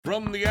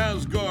From the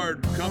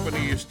Asgard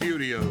Company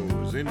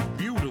Studios in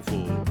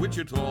beautiful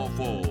Wichita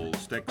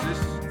Falls, Texas,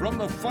 from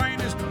the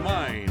finest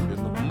mind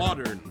in the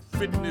modern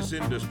fitness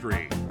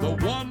industry, the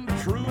one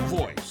true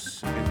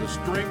voice in the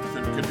strength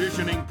and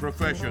conditioning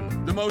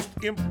profession, the most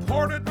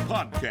important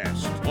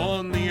podcast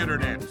on the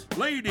internet.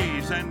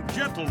 Ladies and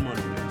gentlemen,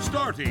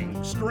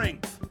 Starting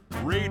Strength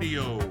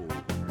Radio.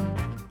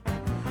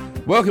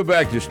 Welcome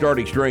back to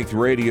Starting Strength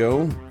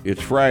Radio.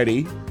 It's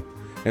Friday,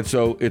 and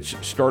so it's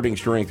Starting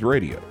Strength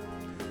Radio.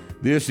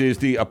 This is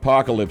the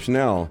Apocalypse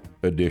Now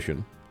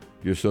edition,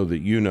 just so that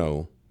you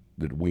know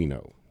that we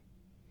know.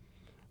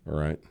 All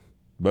right?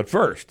 But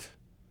first,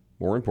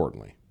 more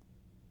importantly,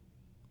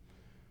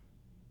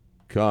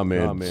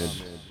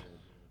 comments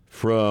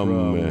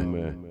from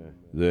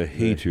the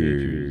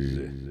haters.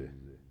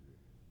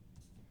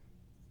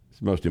 It's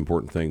the most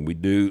important thing we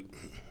do.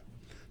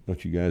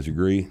 Don't you guys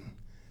agree?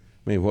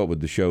 I mean, what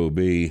would the show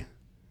be?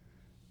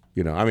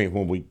 You know, I mean,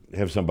 when we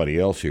have somebody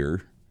else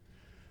here,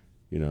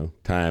 you know,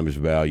 time is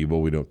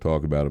valuable. We don't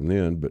talk about them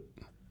then, but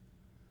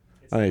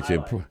I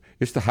think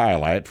it's the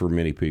highlight for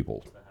many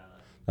people.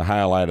 The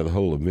highlight of the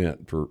whole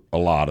event for a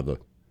lot of the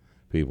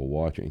people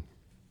watching.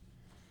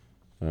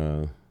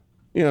 You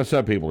know,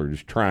 some people are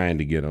just trying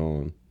to get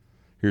on.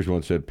 Here's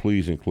one that said,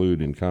 please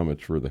include in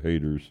comments for the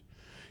haters,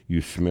 you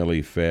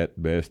smelly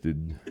fat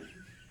bastard.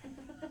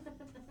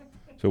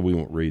 So we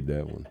won't read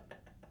that one.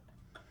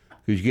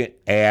 Because you get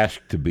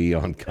asked to be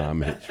on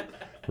comments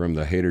from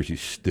the haters, you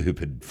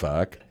stupid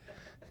fuck.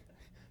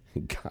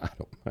 God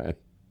almighty.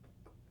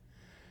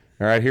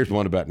 All right, here's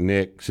one about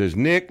Nick. It says,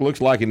 Nick looks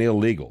like an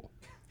illegal.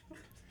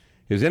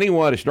 Has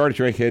anyone at Starting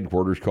Strength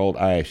headquarters called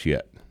ICE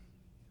yet?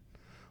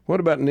 What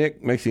about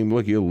Nick makes him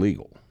look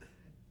illegal?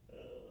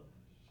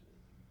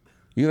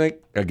 You think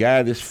a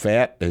guy this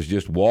fat has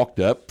just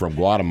walked up from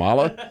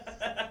Guatemala?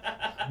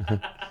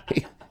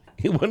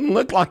 he wouldn't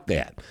look like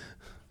that.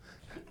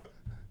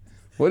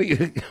 What do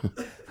you?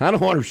 I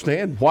don't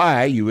understand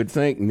why you would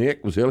think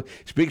Nick was ill.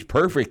 Speaks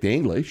perfect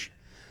English.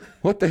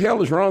 What the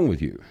hell is wrong with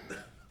you?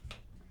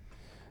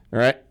 All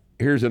right,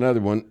 here's another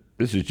one.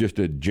 This is just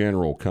a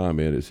general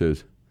comment. It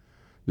says,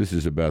 this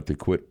is about the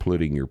quit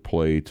putting your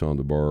plates on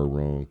the bar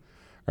wrong.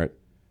 All right,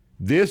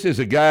 this is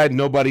a guy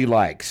nobody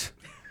likes.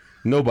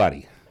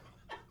 Nobody.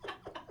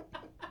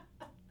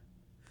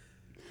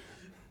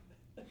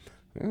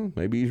 Well,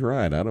 maybe he's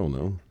right. I don't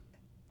know.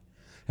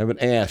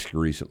 Haven't asked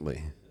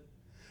recently.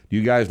 Do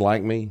you guys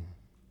like me?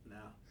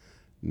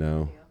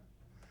 No.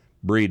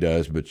 Bree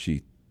does, but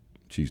she's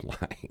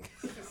lying.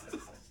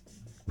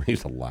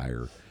 Bree's a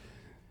liar.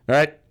 All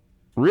right.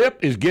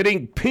 Rip is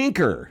getting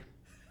pinker.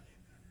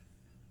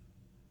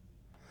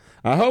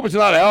 I hope it's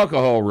not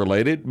alcohol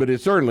related, but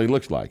it certainly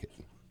looks like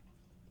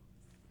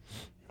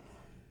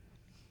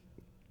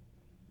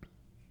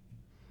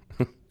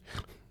it.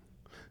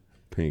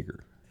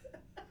 Pinker.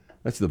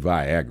 That's the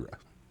Viagra.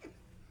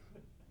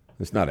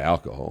 It's not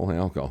alcohol.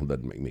 Alcohol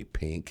doesn't make me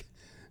pink.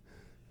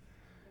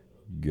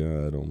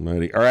 God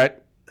almighty. All right.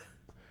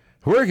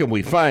 Where can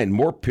we find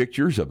more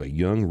pictures of a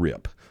young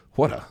Rip?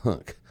 What a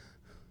hunk.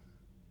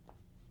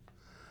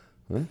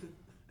 Huh?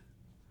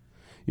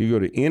 You go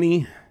to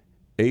any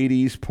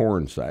 80s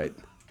porn site,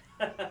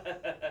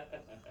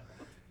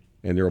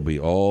 and there will be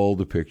all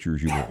the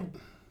pictures you want.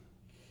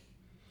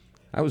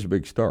 I was a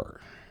big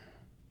star.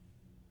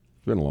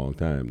 It's been a long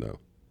time, though.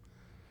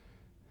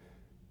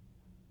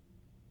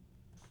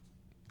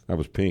 I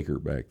was pinker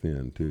back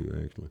then, too,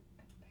 actually.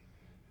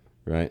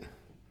 Right?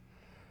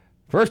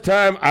 First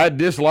time I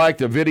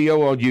disliked a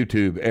video on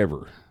YouTube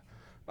ever.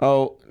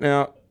 Oh,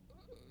 now,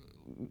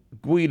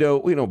 Guido,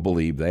 we don't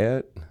believe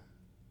that.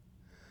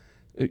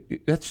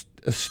 That's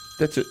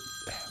a...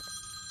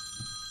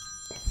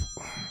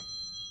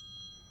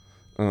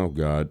 Oh,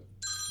 God.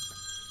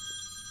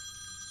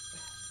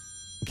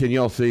 Can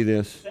y'all see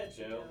this? Is that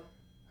Joe?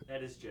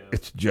 That is Joe.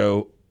 It's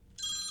Joe.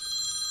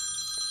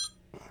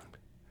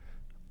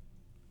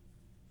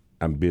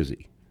 I'm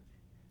busy.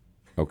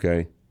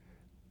 Okay?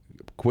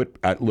 Quit.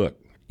 Look,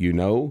 you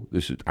know,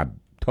 I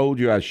told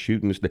you I was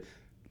shooting this.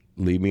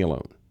 Leave me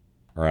alone.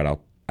 All right?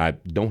 I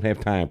don't have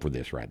time for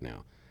this right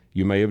now.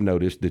 You may have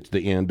noticed it's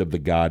the end of the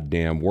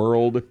goddamn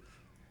world.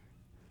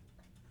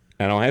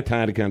 I don't have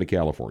time to come to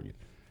California.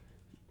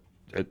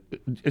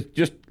 It's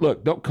just,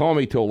 look, don't call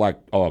me till like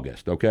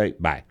August, okay?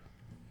 Bye.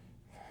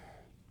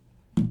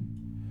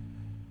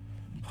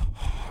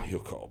 He'll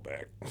call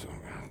back.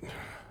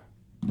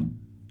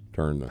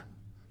 Turn the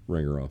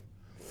ringer off.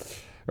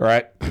 All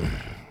right.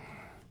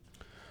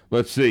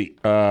 Let's see.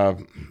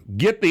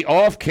 Get the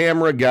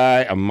off-camera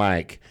guy a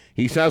mic.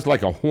 He sounds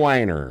like a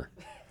whiner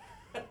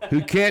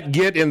who can't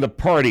get in the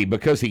party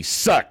because he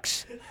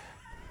sucks.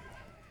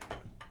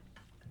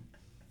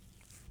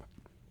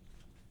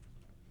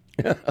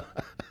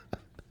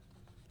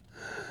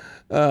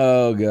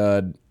 Oh,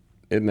 God.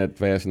 Isn't that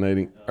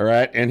fascinating? All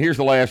right. And here's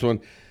the last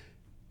one.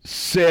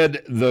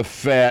 Said the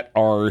fat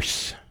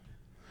arse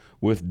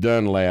with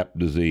Dunlap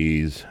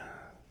disease.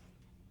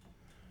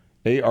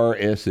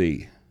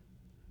 ARSE.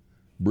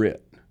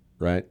 Brit,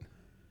 right?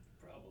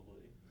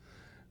 Probably.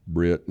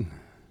 Brit.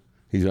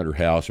 He's under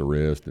house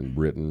arrest in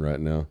Britain right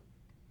now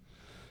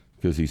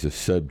because he's a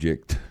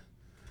subject,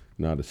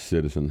 not a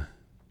citizen.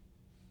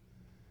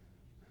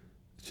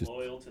 It's just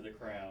loyal to the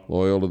crown.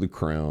 Loyal to the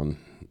crown.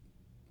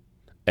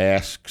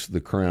 Asks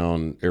the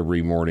crown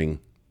every morning,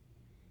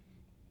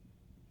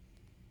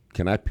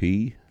 "Can I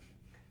pee?"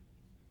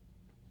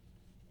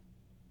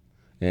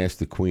 Asks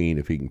the queen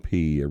if he can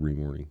pee every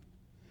morning.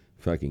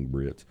 Fucking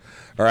Brits.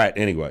 All right,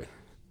 anyway.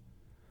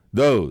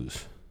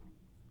 Those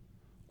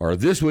are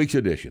this week's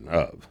edition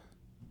of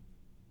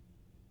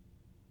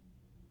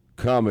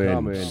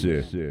Comments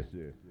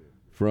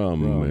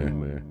from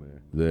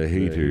the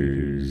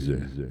Haters.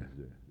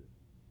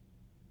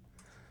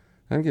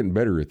 I'm getting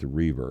better at the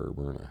reverb,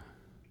 aren't I?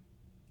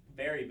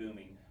 Very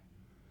booming.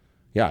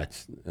 Yeah,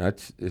 it's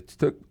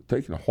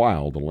taken a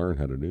while to learn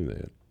how to do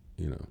that,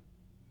 you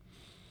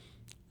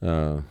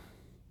know.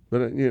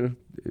 But you know,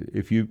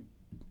 if you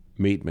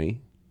meet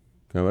me,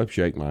 come up,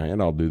 shake my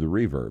hand, I'll do the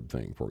reverb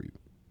thing for you.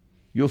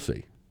 You'll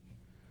see.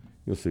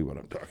 You'll see what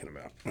I'm talking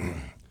about.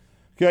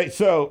 Okay,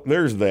 so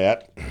there's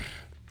that.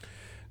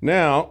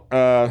 Now,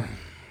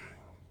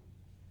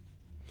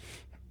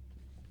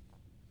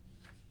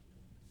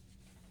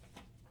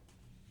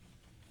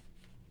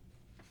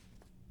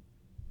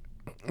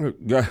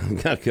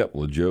 got a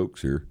couple of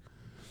jokes here.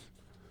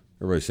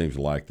 Everybody seems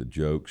to like the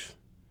jokes.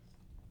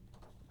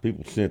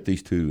 People sent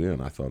these two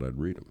in. I thought I'd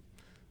read them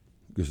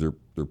because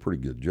they're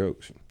pretty good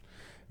jokes.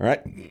 All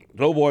right,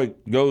 the old boy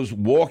goes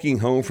walking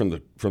home from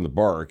the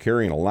bar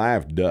carrying a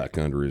live duck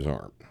under his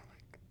arm.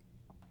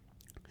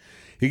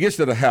 He gets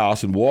to the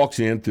house and walks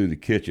in through the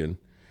kitchen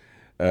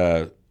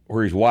where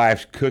his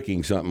wife's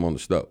cooking something on the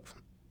stove.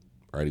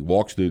 All right, he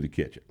walks through the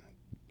kitchen,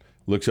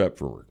 looks up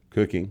for her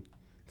cooking,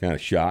 kind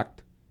of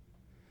shocked.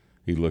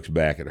 He looks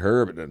back at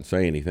her but doesn't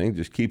say anything,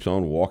 just keeps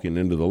on walking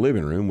into the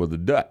living room with the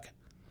duck.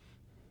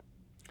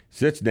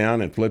 Sits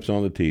down and flips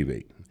on the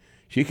TV.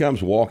 She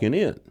comes walking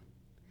in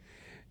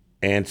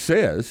and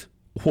says,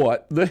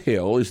 "What the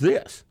hell is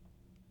this?"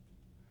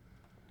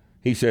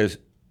 He says,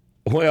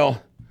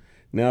 "Well,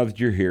 now that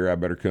you're here, I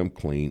better come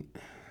clean.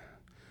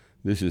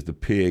 This is the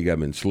pig I've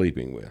been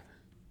sleeping with."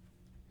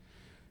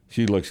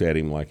 She looks at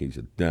him like he's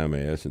a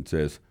dumbass and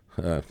says,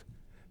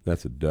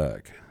 "That's a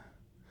duck."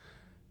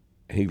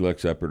 He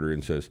looks up at her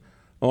and says,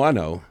 "Oh, I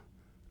know.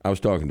 I was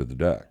talking to the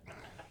duck."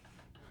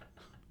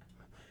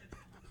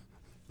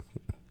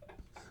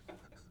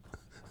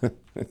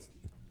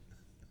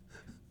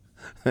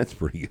 That's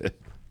pretty good,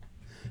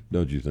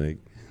 don't you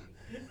think?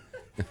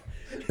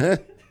 I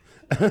saw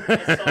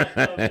it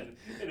coming, and it was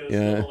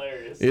still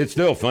hilarious. It's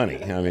still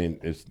funny. I mean,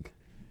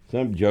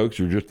 some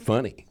jokes are just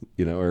funny.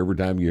 You know, every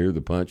time you hear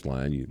the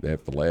punchline, you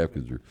have to laugh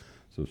because they're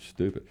so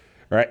stupid.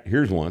 All right,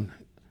 here's one.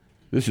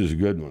 This is a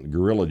good one,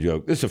 gorilla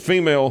joke. This is a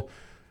female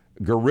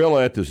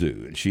gorilla at the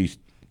zoo, and she's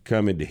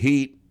come into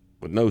heat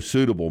with no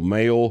suitable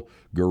male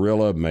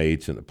gorilla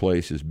mates, and the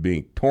place is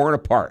being torn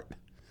apart.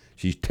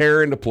 She's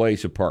tearing the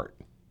place apart.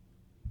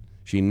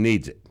 She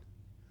needs it,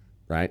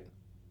 right?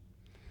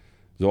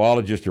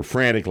 Zoologists are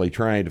frantically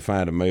trying to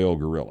find a male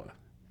gorilla.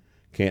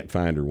 Can't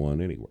find her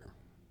one anywhere.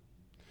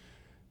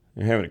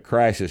 They're having a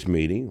crisis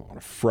meeting on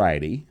a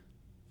Friday.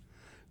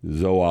 The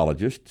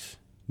zoologists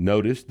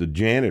noticed the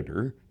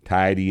janitor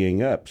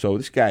tidying up. So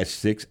this guy's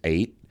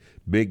 6'8",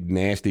 big,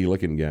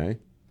 nasty-looking guy.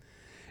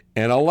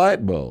 And a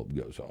light bulb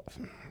goes off.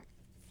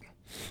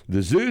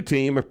 The zoo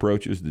team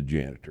approaches the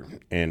janitor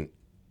and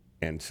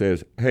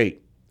says, "Hey,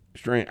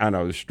 I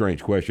know this is a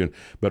strange question,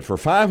 but for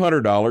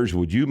 $500,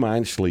 would you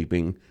mind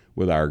sleeping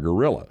with our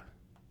gorilla?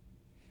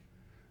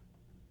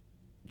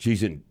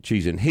 She's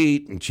in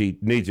heat and she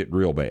needs it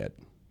real bad,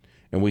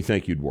 and we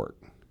think you'd work."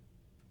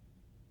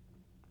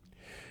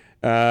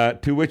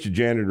 To which the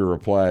janitor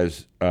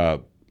replies,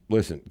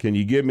 "Listen, can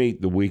you give me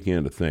the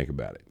weekend to think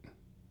about it?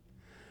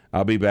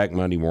 I'll be back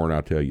Monday morning.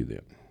 I'll tell you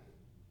then."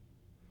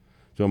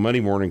 So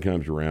Monday morning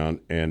comes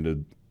around,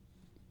 and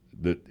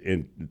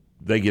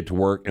they get to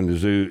work, and the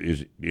zoo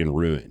is in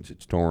ruins.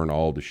 It's torn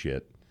all to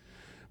shit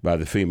by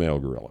the female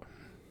gorilla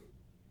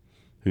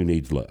who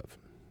needs love,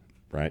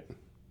 right?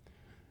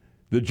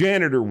 The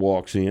janitor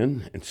walks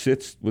in and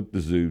sits with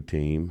the zoo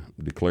team,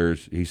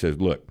 he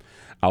says, "Look,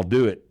 I'll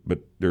do it,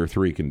 but there are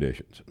 3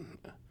 conditions.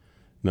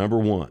 Number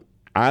 1,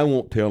 I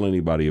won't tell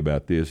anybody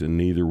about this, and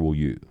neither will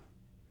you.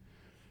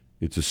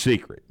 It's a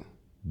secret.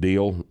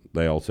 Deal?"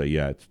 They all say,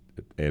 "Yeah, it's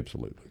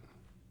absolutely.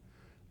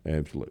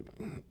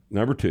 Absolutely."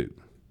 Number 2,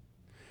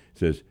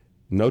 says,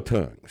 "No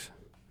tongues."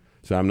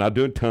 So I'm not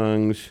doing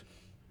tongues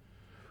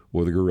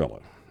with a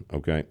gorilla,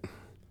 okay?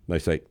 They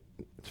say,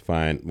 "It's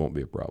fine, won't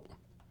be a problem."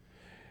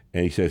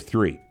 And he says,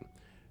 3,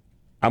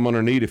 "I'm going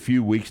to need a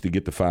few weeks to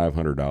get the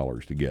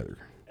 $500 together."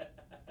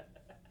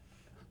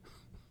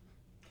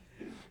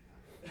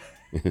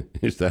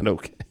 Is that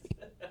okay?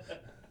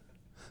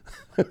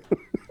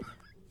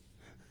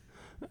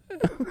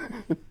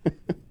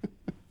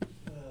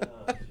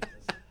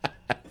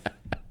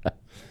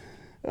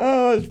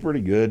 Oh, that's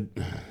pretty good.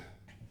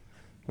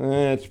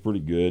 That's pretty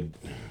good.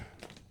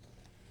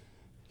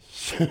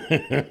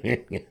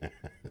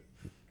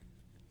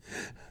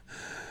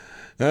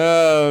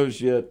 Oh,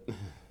 shit.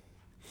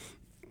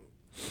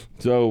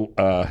 So,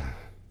 oh,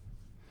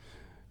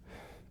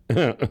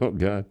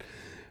 God.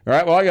 All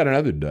right, well, I got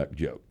another duck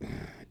joke.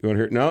 You want to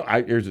hear it? No,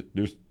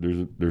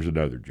 there's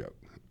another joke.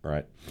 All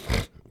right.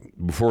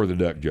 Before the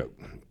duck joke.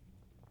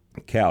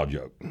 Cow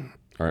joke.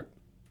 All right.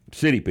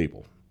 City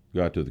people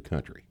go out to the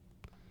country.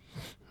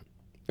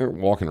 They're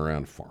walking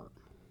around a farm.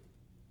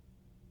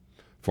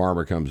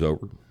 Farmer comes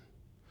over,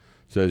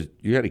 says,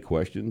 "You got any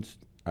questions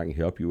I can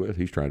help you with?"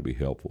 He's trying to be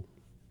helpful.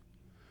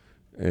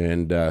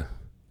 And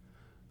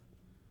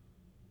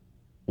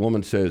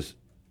woman says,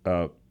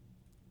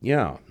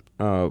 "Yeah,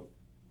 that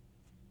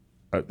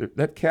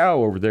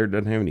cow over there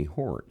doesn't have any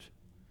horns.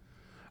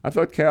 I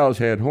thought cows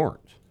had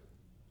horns."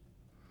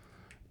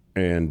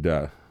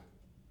 And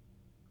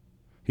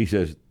he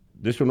says,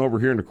 "This one over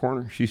here in the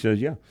corner?" She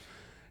says, "Yeah."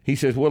 He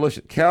says, "Well,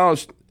 listen,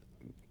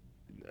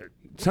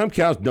 some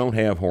cows don't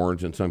have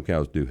horns and some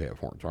cows do have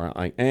horns. All right?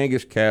 Like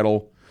Angus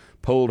cattle,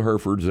 polled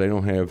Herefords, they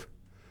don't have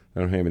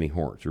any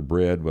horns. They're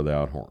bred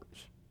without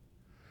horns.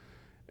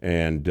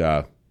 And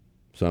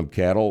some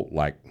cattle,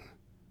 like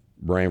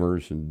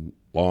Brahmers and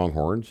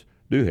Longhorns,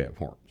 do have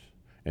horns.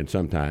 And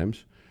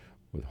sometimes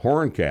with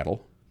horn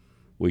cattle,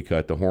 we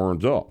cut the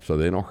horns off so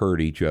they don't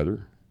hurt each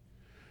other.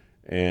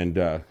 And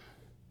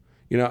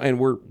and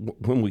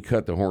when we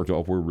cut the horns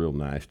off, we're real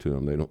nice to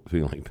them. They don't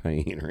feel any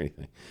pain or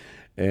anything.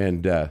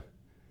 And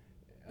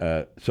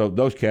so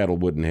those cattle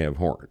wouldn't have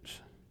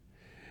horns."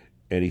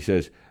 And he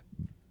says,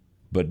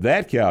 "But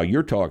that cow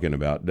you're talking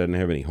about doesn't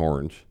have any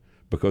horns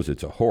because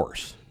it's a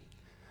horse."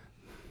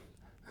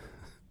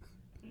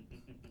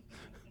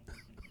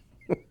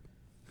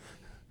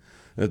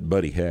 That's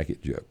Buddy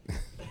Hackett joke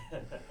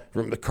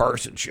from the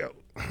Carson Show.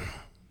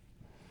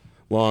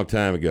 Long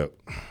time ago.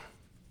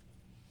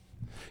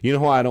 You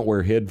know why I don't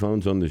wear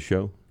headphones on this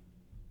show?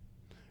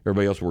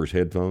 Everybody else wears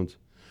headphones.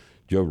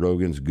 Joe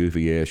Rogan's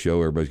goofy-ass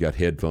show, everybody's got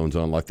headphones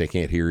on like they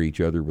can't hear each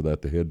other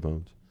without the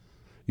headphones.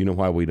 You know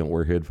why we don't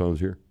wear headphones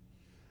here?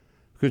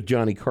 Because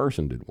Johnny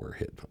Carson didn't wear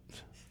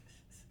headphones.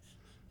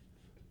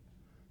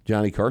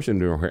 Johnny Carson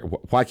didn't wear.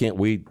 Why can't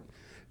we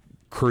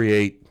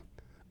create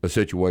a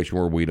situation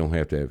where we don't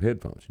have to have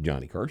headphones?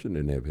 Johnny Carson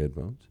didn't have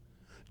headphones.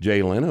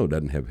 Jay Leno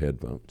doesn't have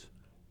headphones.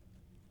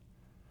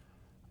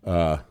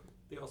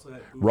 They also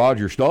had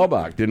Roger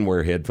Staubach didn't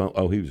wear headphones.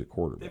 Oh, he was a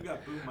quarterback. They've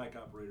got boom mic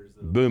operators,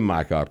 though. Boom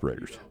mic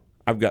operators.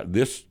 I've got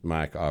this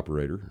mic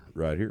operator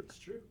right here. It's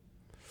true.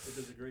 It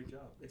does a great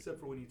job, except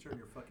for when you turn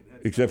your fucking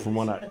head. Except for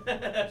when I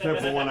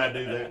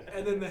do that.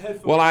 And then the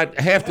headphones. Well, I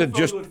have to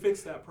just. Would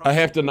fix that problem. I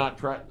have to not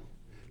try.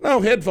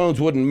 No,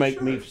 headphones wouldn't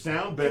make me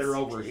sound better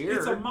over here.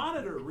 It's a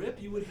monitor, Rip.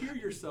 You would hear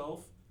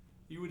yourself.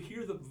 You would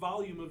hear the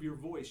volume of your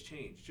voice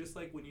change, just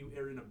like when you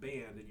are in a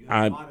band and you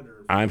have a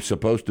monitor. I'm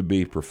supposed to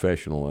be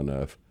professional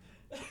enough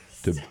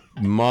to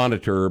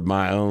monitor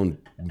my own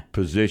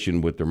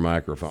position with the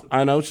microphone.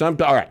 I know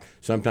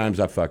sometimes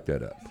I fuck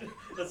that up.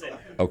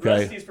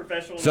 Okay. Rusty's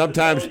professional.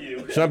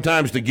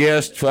 Sometimes the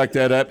guests fuck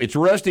that up. It's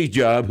Rusty's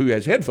job, who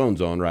has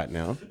headphones on right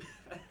now.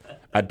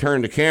 I'd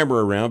turn the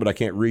camera around, but I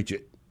can't reach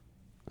it.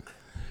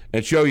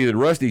 And show you that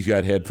Rusty's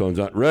got headphones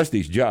on.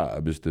 Rusty's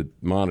job is to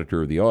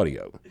monitor the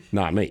audio,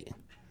 not me.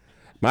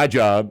 My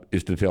job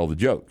is to tell the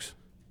jokes.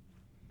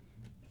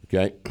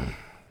 Okay?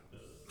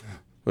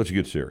 Let's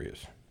get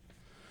serious.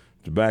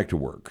 It's back to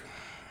work.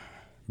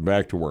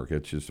 Back to work.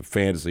 It's just a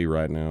fantasy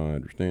right now, I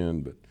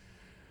understand, but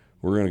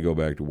we're going to go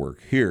back to work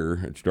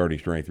here at Starting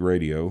Strength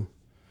Radio.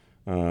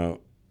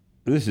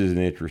 This is an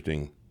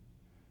interesting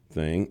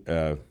thing.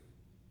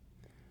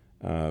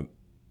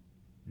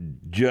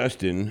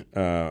 Justin,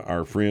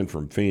 our friend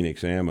from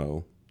Phoenix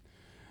Ammo,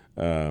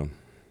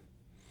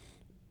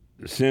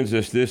 sends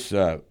us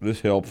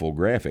this helpful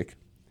graphic.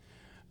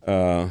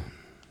 Let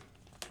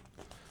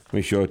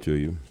me show it to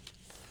you.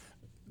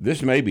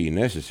 This may be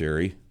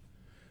necessary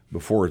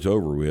before it's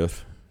over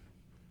with.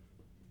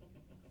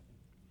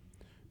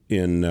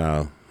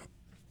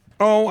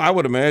 I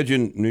would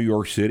imagine New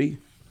York City.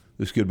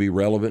 This could be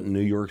relevant in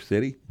New York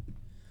City.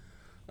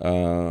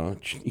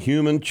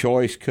 Human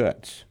choice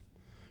cuts.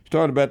 It's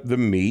talking about the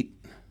meat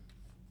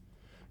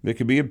that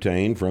could be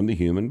obtained from the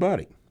human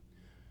body.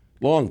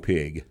 Long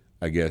pig,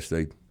 I guess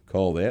they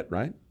call that,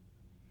 right?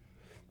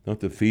 Don't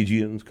the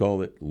Fijians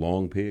call it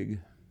long pig?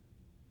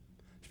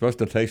 It's supposed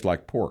to taste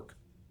like pork,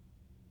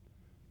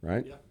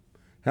 right? Yeah.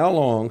 How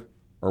long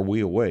are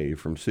we away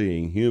from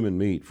seeing human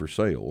meat for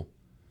sale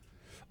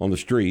on the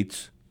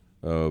streets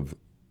of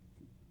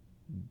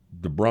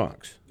the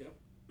Bronx,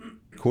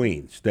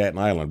 Queens, Staten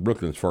Island?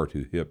 Brooklyn's far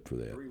too hip for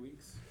that. 3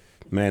 weeks.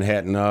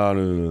 Manhattan,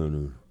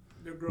 no.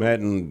 They're growing,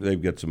 Manhattan,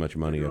 they've got so much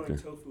money they're up there.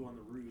 growing tofu on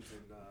the roofs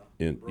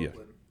in Brooklyn. Yeah.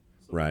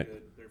 So Right.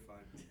 Good. They're fine.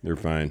 They're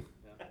fine.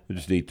 Yeah. They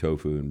just eat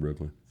tofu in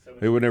Brooklyn.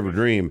 They would never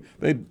dream.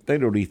 They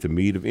don't eat the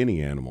meat of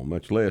any animal,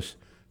 much less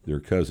their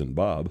cousin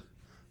Bob.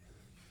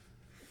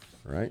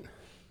 Right?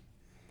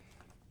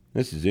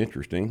 This is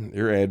interesting.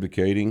 They're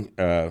advocating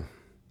that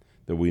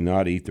we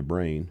not eat the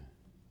brain.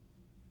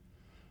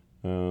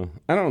 I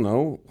don't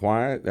know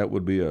why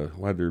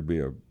there'd be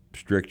a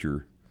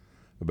stricter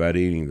about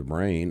eating the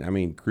brain. I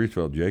mean,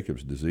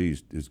 Creutzfeldt-Jacobs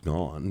disease is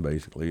gone,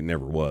 basically. It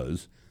never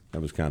was.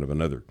 That was kind of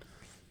another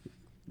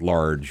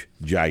large,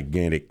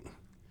 gigantic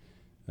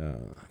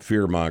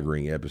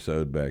fear-mongering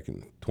episode back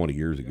in 20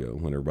 years ago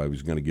when everybody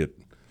was going to get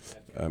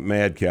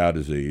mad cow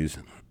disease,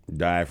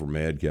 die from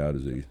mad cow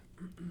disease,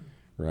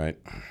 right?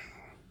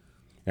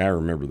 I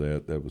remember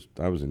that.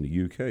 I was in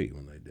the UK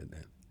when they did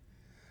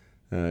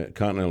that.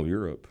 Continental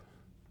Europe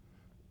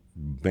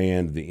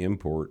banned the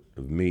import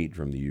of meat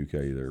from the UK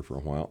there for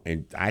a while.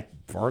 And as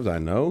far as I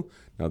know,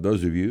 now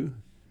those of you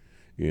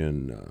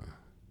in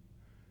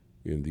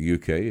the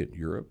UK and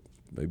Europe,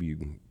 maybe you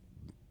can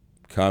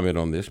comment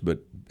on this, but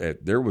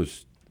there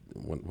was,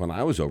 when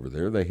I was over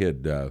there, they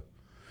had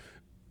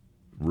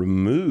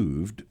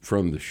removed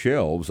from the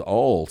shelves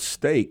all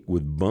steak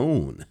with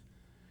bone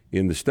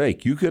in the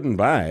steak. You couldn't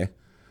buy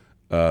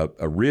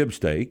a rib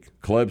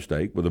steak, club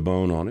steak with a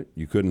bone on it.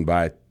 You couldn't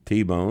buy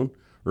T-bone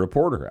or a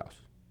porterhouse.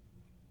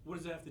 What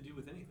does that have to do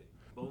with anything?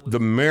 The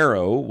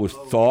marrow was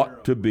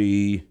thought to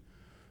be,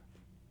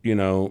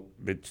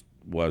 it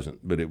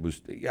wasn't, but it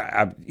was,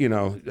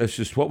 that's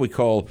just what we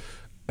call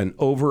an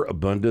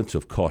overabundance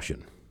of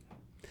caution.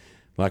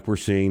 Like we're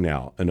seeing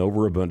now, an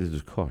overabundance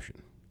of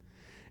caution.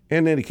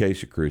 And in the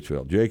case of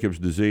Creutzfeldt-Jacobs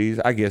disease,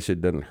 I guess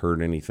it doesn't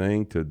hurt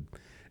anything to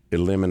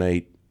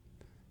eliminate,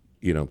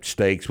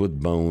 steaks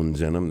with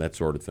bones in them, that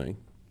sort of thing.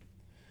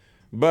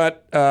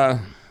 But,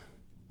 when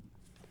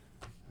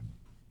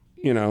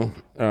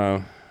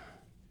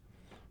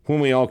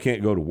we all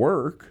can't go to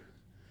work,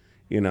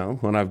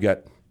 when I've got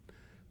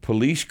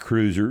police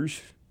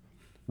cruisers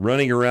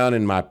running around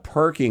in my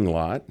parking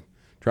lot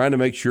trying to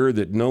make sure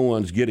that no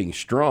one's getting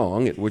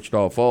strong at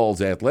Wichita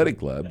Falls Athletic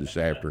Club this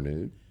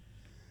afternoon.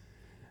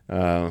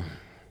 These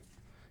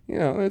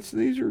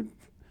are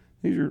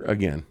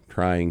again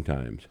trying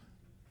times.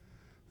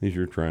 These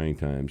are trying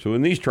times. So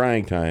in these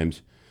trying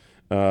times,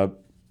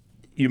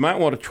 you might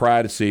want to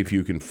try to see if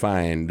you can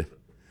find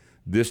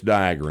this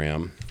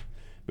diagram,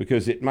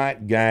 because it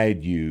might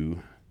guide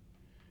you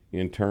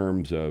in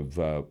terms of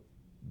the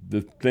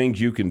things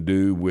you can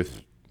do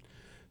with,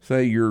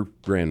 say, your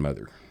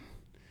grandmother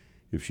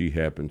if she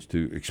happens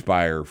to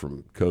expire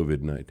from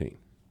COVID-19.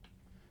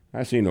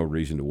 I see no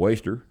reason to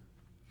waste her.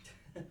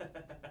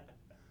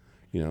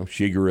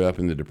 She grew up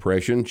in the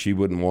Depression. She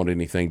wouldn't want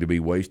anything to be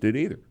wasted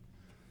either.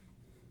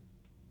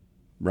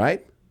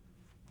 Right?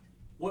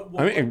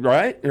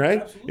 Right?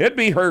 Absolutely. It'd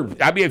be her.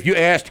 I mean, if you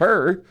asked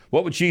her,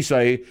 what would she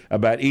say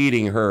about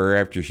eating her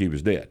after she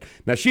was dead?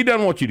 Now, she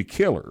doesn't want you to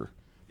kill her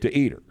to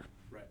eat her.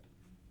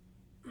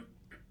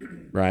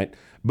 Right?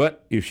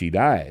 But if she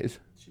dies,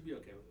 she'd be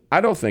okay with it. I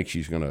don't think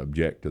she's going to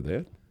object to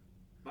that.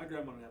 My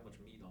grandma didn't have much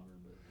meat on her,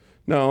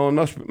 but No,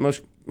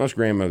 most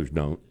grandmothers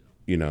don't.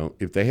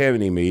 If they have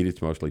any meat,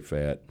 it's mostly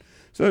fat.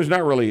 So there's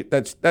not really.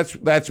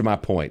 That's my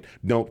point.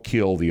 Don't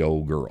kill the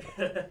old girl.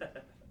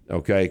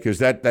 Okay, because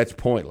that's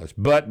pointless.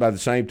 But by the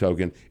same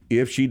token,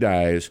 if she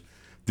dies,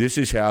 this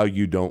is how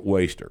you don't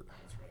waste her.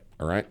 that's right.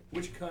 All right.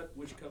 Which cut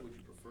would you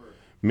prefer?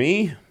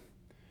 Me,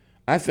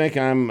 I think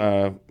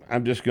I'm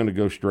just going to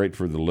go straight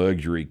for the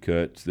luxury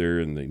cuts there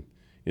in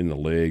the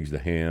legs, the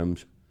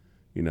hams.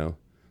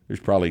 There's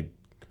probably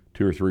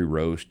 2 or 3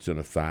 roasts and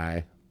a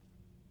thigh.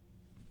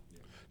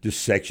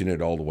 Just section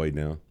it all the way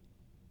down.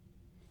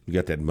 You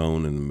got that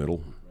bone in the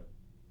middle.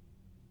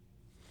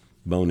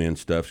 Bone-in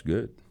stuff's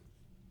good.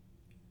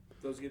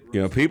 Those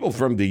get People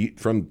from the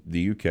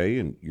UK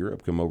and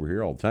Europe come over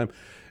here all the time.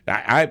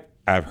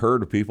 I've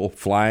heard of people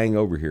flying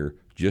over here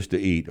just to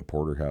eat a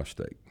porterhouse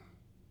steak.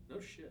 No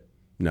shit.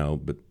 No,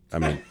 but I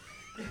mean,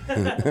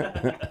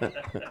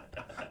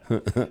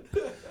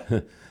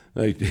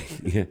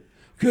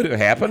 could have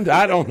happened.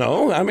 I don't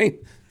know. I mean,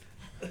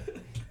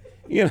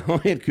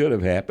 it could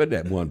have happened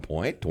at one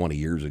point 20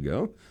 years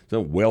ago.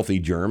 Some wealthy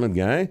German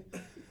guy,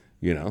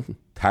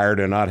 tired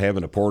of not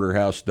having a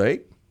porterhouse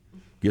steak,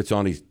 gets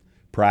on his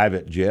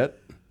private jet,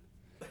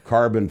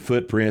 carbon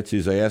footprints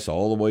his ass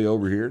all the way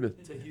over here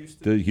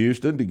to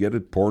Houston to get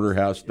a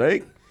porterhouse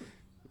steak,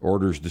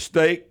 orders the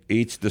steak,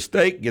 eats the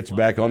steak, gets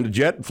back on the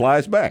jet and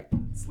flies back.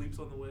 Sleeps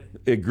on the way.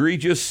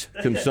 Egregious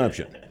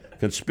consumption.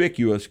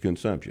 Conspicuous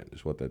consumption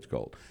is what that's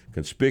called.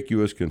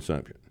 Conspicuous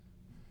consumption.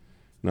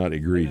 Not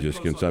egregious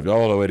consumption,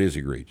 although it is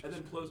egregious. And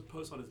then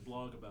post on his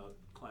blog about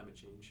climate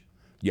change.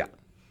 Yeah.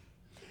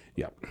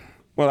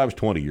 Well, that was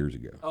 20 years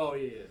ago. Oh,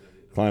 yeah.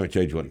 Climate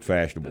change wasn't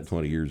fashionable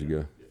 20 years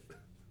ago.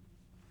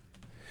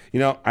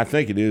 I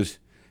think it is.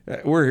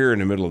 We're here in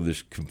the middle of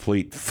this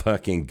complete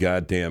fucking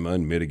goddamn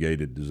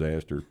unmitigated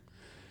disaster.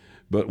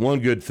 But one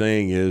good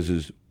thing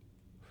is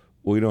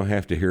we don't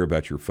have to hear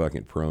about your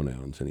fucking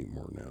pronouns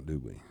anymore now,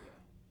 do we?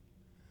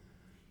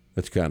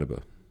 That's kind of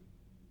a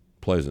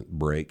pleasant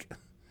break.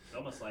 It's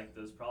almost like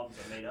those problems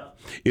are made up.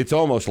 It's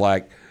almost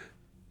like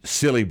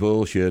silly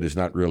bullshit is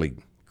not really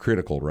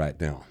critical right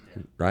now,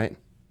 right?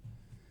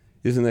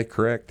 Isn't that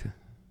correct?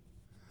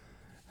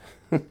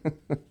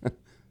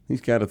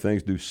 These kind of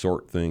things do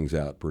sort things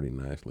out pretty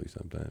nicely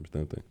sometimes,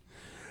 don't they?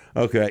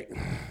 Okay.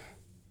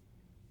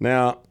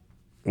 Now,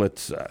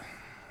 let's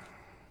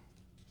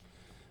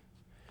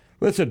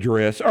let's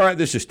address. All right,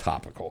 this is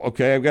topical.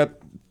 Okay, I've got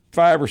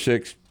 5 or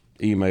 6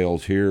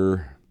 emails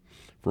here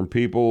from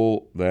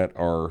people that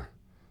are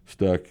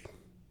stuck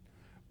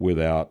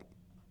without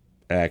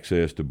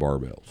access to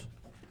barbells.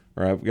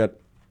 All right, I've got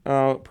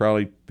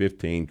probably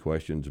 15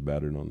 questions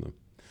about it on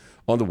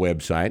the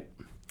website.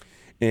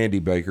 Andy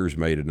Baker's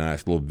made a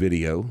nice little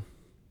video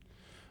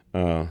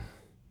that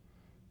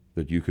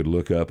you could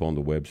look up on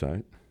the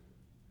website.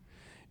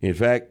 In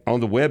fact,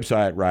 on the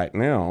website right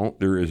now,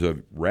 there is a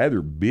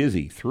rather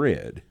busy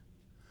thread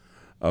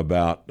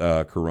about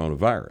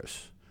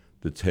coronavirus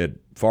that's had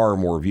far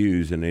more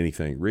views than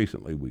anything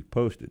recently we've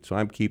posted. So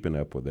I'm keeping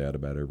up with that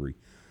about every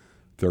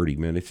 30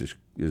 minutes,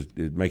 is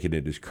making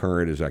it as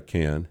current as I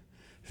can,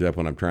 except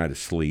when I'm trying to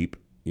sleep.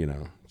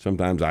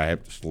 Sometimes I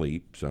have to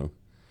sleep, so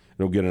I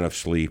don't get enough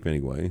sleep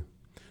anyway.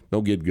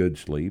 Don't get good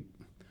sleep.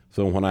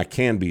 So when I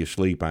can be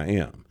asleep, I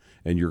am.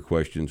 And your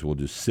questions will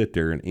just sit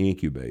there and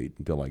incubate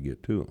until I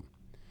get to them.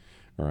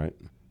 All right?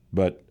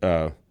 But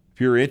if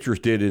you're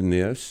interested in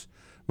this,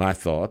 my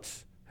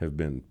thoughts have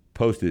been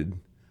posted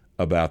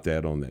about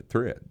that on that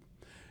thread.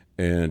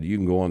 And you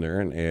can go on there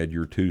and add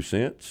your 2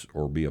 cents,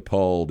 or be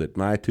appalled at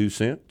my 2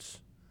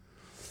 cents,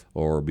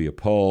 or be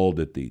appalled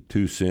at the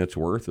 2 cents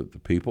worth of the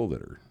people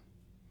that are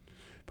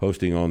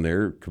posting on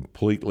there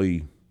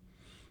completely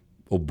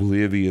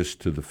oblivious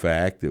to the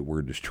fact that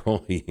we're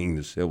destroying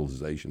the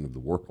civilization of the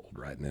world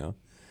right now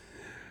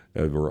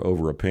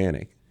over a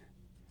panic.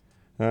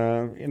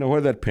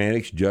 Whether that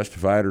panic's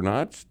justified or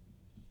not,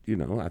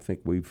 I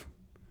think we've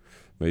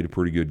made a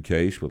pretty good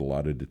case with a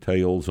lot of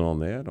details on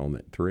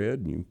that thread.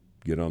 And you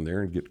get on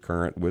there and get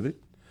current with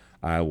it.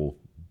 I will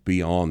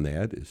be on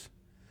that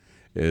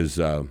as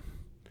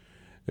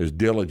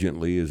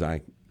diligently as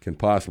I can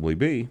possibly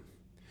be.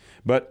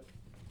 But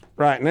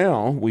right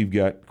now, we've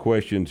got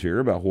questions here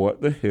about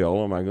what the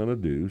hell am I going to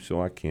do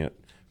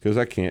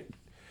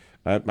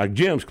my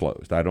gym's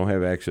closed. I don't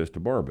have access to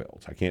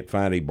barbells. I can't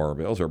find any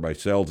barbells. Everybody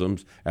sells them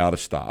out of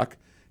stock,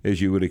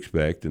 as you would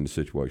expect in a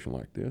situation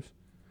like this.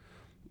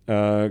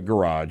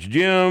 Garage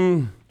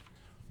gym,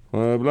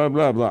 blah,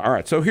 blah, blah. All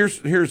right, so here's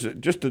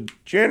just to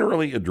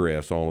generally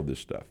address all of this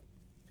stuff.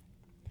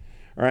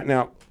 All right,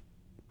 now,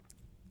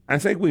 I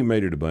think we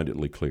made it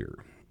abundantly clear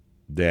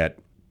that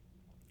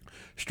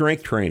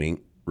strength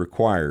training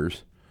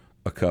requires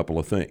a couple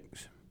of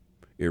things.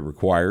 It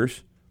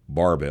requires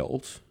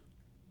barbells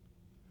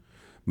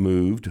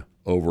moved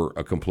over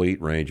a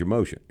complete range of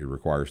motion. It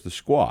requires the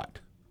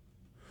squat.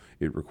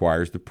 It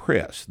requires the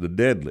press, the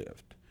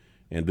deadlift,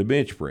 and the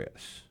bench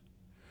press.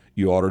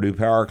 You ought to do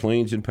power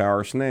cleans and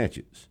power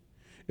snatches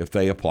if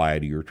they apply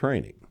to your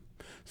training.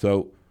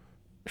 So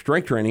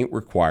strength training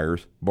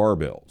requires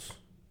barbells.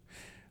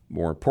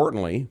 More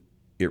importantly,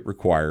 it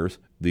requires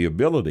the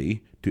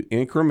ability to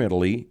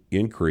incrementally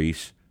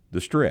increase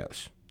the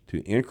stress,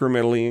 to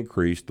incrementally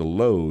increase the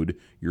load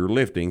you're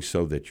lifting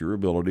so that your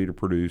ability to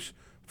produce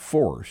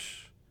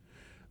force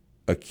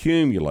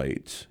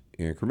accumulates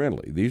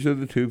incrementally. These are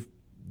the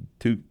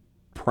two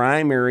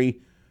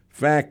primary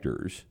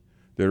factors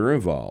that are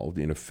involved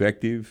in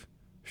effective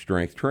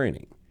strength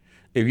training.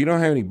 If you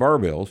don't have any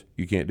barbells,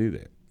 you can't do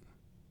that.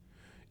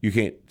 You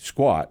can't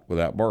squat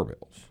without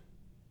barbells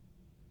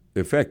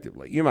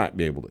effectively. You might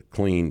be able to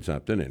clean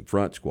something and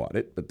front squat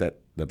it, but that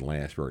doesn't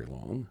last very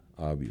long,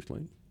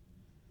 obviously.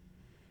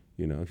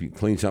 If you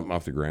clean something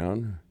off the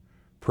ground,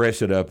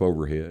 press it up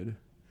overhead,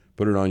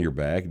 put it on your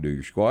back and do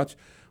your squats,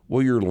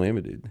 well, you're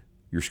limited.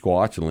 Your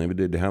squats are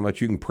limited to how much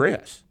you can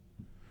press.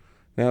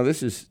 Now,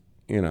 this is,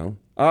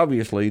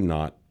 obviously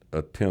not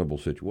a tenable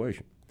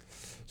situation.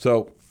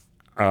 So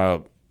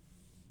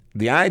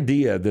the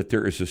idea that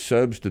there is a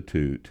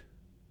substitute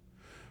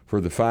for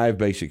the 5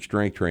 basic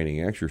strength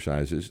training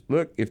exercises,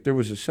 look, if there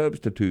was a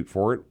substitute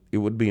for it, it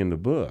would be in the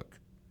book.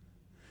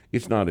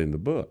 It's not in the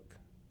book.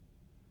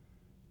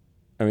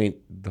 I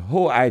mean, the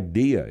whole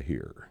idea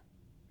here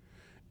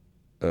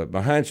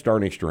behind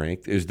starting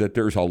strength is that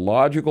there's a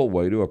logical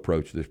way to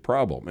approach this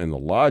problem. And the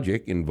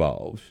logic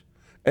involves,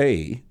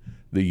 A,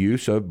 the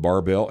use of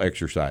barbell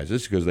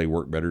exercises because they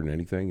work better than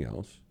anything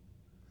else.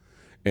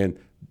 And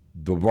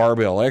the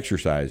barbell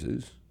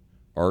exercises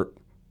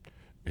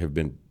have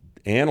been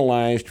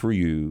analyzed for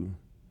you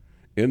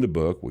in the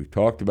book. We've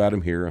talked about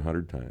them here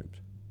 100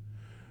 times.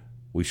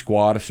 We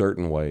squat a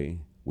certain way.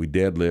 We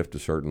deadlift a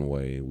certain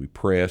way. We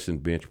press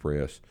and bench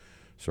press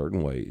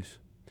certain ways.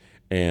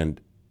 And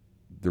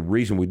the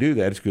reason we do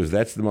that is because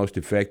that's the most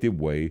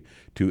effective way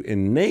to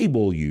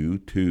enable you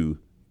to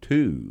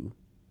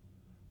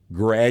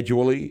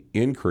gradually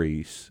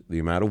increase the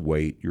amount of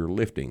weight you're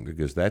lifting,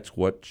 because that's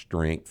what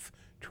strength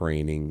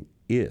training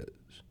is.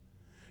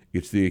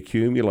 It's the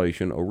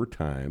accumulation over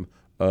time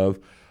of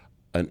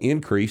an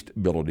increased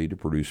ability to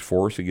produce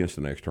force against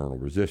an external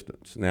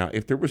resistance. Now,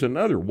 if there was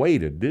another way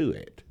to do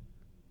it,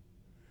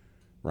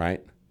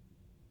 right,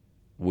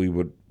 we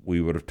would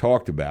have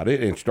talked about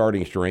it, and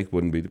starting strength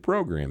wouldn't be the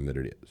program that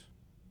it is.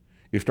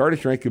 If starting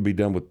strength could be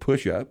done with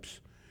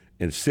push-ups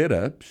and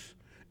sit-ups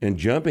and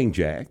jumping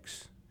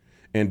jacks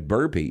and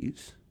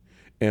burpees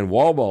and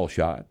wall ball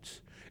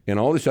shots and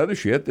all this other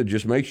shit that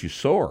just makes you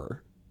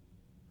sore,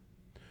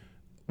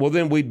 well,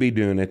 then we'd be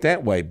doing it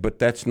that way. But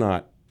that's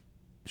not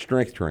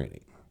strength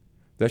training.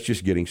 That's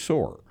just getting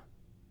sore,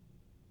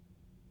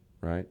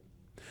 right?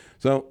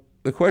 So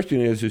the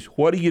question is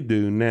what do you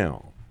do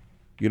now?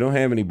 You don't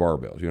have any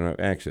barbells. You don't have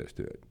access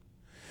to it.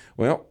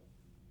 Well,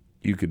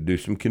 you could do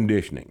some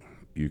conditioning.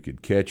 You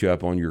could catch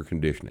up on your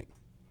conditioning,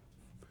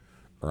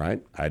 all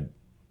right? I'd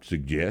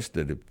suggest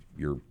that if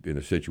you're in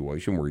a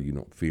situation where you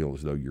don't feel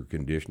as though your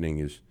conditioning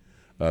is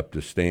up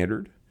to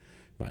standard,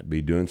 might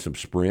be doing some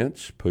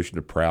sprints, pushing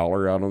a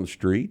prowler out on the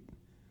street.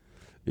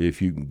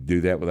 If you can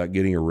do that without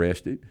getting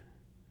arrested,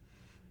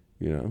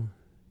 you know,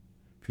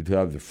 if you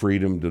have the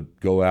freedom to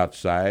go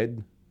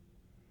outside.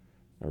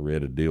 I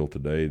read a deal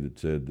today that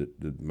said that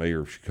the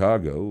mayor of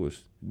Chicago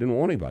didn't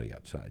want anybody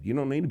outside. You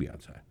don't need to be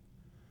outside.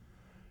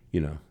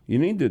 You know, you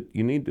need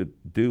to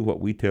do what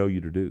we tell you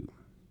to do.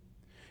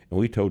 And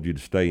we told you to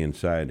stay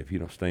inside. If you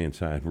don't stay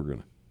inside, we're going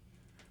to,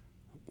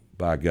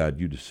 by God,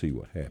 you just see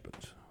what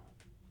happens.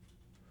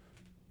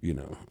 You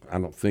know, I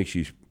don't think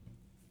she's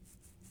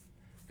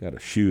got a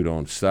shoot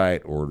on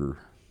sight order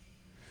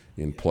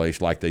in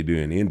place like they do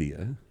in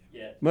India.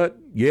 Yeah. But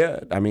yeah,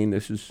 I mean,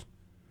 this is,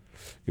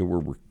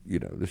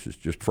 this is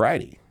just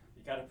Friday.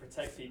 You got to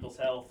protect people's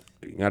health.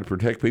 You got to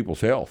protect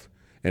people's health,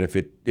 and if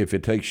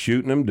it takes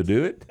shooting them to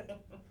do it,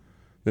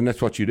 then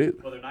that's what you do.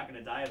 Well, they're not going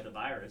to die of the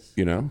virus.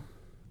 You know,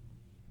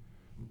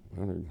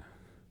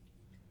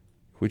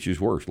 which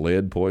is worse,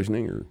 lead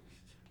poisoning or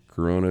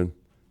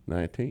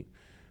Corona-19?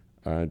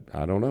 I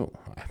don't know.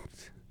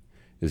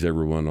 As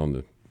everyone on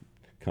the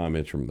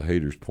comments from the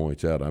haters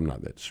points out, I'm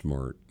not that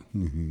smart.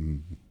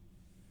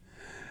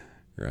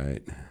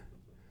 Right.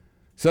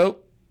 So,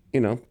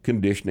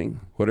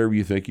 conditioning, whatever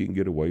you think you can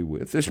get away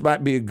with. This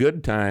might be a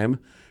good time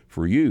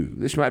for you.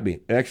 This might be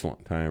an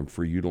excellent time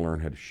for you to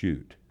learn how to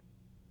shoot.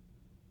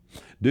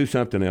 Do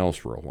something else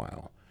for a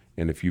while.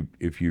 And if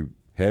you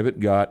haven't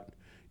got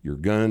your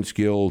gun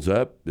skills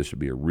up, this would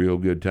be a real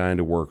good time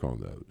to work on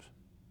those.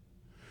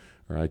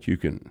 All right, you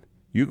can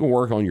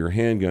work on your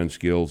handgun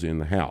skills in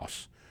the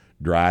house,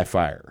 dry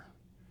fire,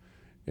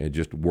 and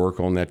just work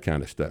on that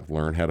kind of stuff.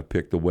 Learn how to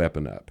pick the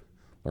weapon up.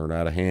 Learn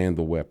how to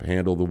handle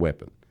the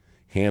weapon.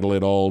 Handle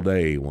it all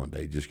day one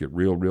day. Just get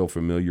real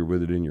familiar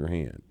with it in your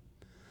hand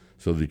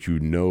so that you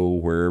know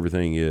where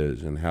everything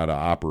is and how to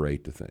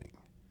operate the thing.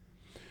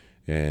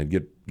 And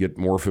get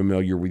more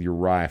familiar with your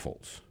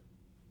rifles,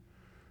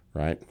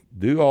 right?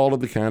 Do all of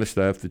the kind of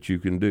stuff that you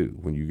can do.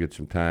 When you get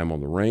some time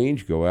on the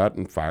range, go out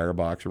and fire a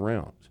box of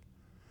rounds.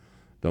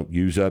 Don't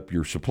use up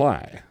your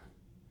supply,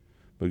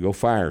 but go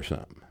fire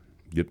some.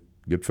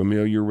 Get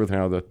familiar with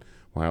how the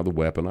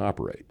weapon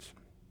operates.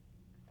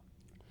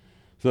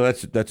 So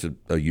that's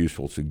a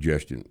useful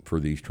suggestion for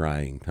these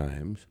trying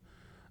times.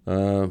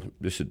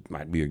 This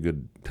might be a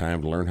good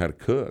time to learn how to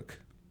cook,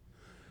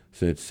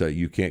 since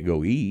you can't go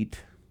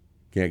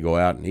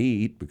out and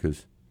eat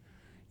because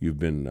you've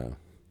been.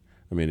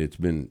 It's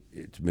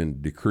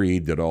been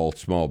decreed that all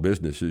small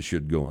businesses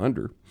should go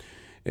under,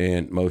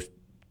 and most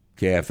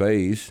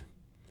cafes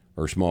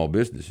are small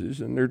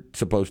businesses, and they're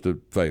supposed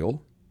to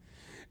fail.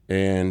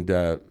 And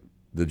the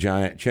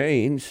giant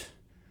chains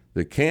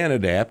that can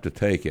adapt to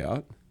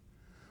takeout,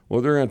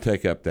 well, they're going to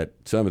take up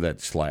some of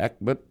that slack.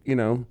 But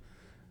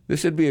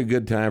this would be a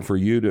good time for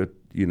you to,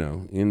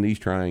 in these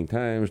trying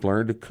times,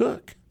 learn to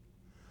cook.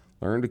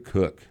 Learn to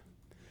cook.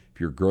 If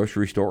your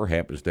grocery store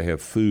happens to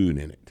have food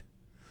in it,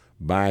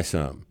 buy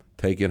some,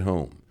 take it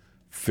home,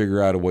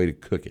 figure out a way to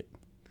cook it,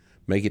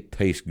 make it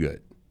taste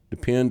good.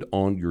 Depend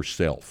on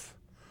yourself.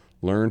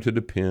 Learn to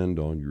depend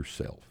on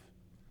yourself.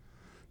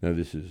 Now,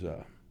 this is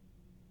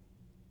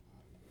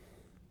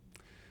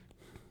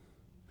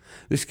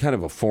kind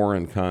of a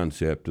foreign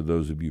concept to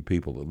those of you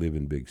people that live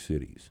in big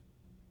cities.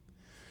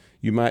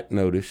 You might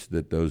notice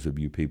that those of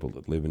you people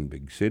that live in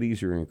big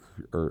cities are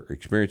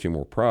experiencing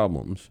more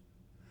problems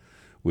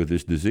with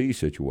this disease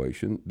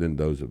situation than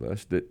those of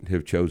us that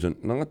have chosen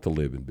not to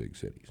live in big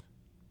cities.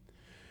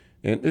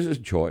 And this is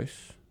a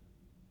choice.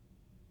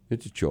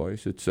 It's a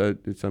choice. It's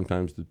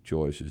sometimes the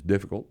choice is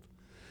difficult,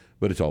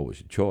 but it's always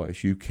a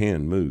choice. You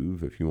can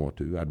move if you want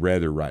to. I'd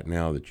rather right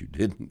now that you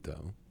didn't,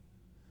 though.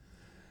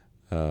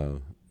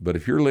 But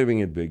if you're living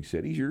in big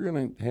cities, you're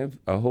going to have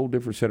a whole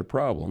different set of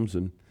problems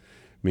than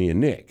me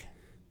and Nick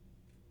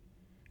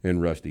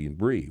and Rusty and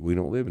Bree. We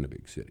don't live in a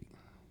big city.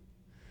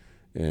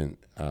 And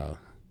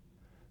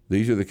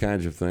these are the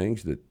kinds of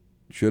things that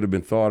should have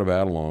been thought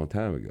about a long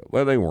time ago.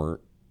 Well, they weren't,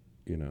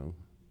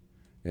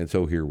 and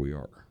so here we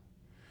are.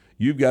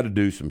 You've got to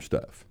do some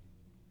stuff.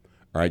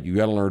 All right, you've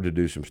got to learn to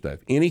do some stuff.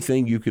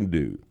 Anything you can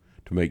do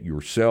to make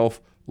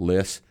yourself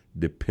less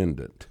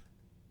dependent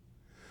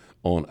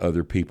on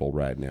other people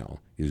right now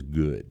is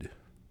good.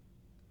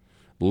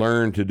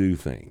 Learn to do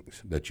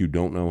things that you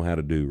don't know how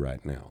to do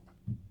right now.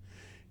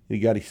 You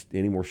got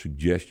any more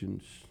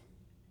suggestions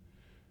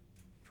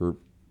for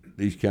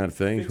these kind of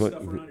things? Fix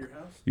stuff around your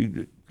house?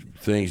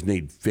 Things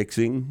need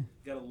fixing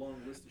You got a long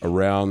list of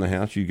around the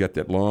house. You got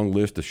that long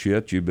list of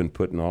shit you've been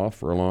putting off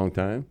for a long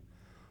time.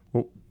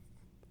 Well,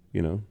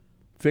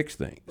 fix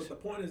things. But the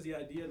point is the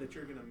idea that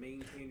you're going to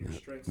maintain your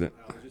strength The-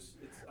 somehow. It's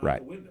out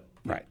Right. the window.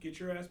 Right. Get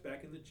your ass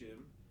back in the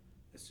gym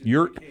as soon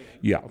You're as you can.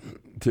 yeah.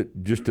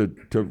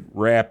 To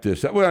wrap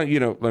this up. Well,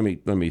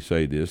 let me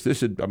say this.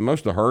 This is most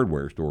of the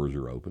hardware stores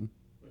are open.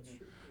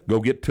 Go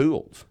get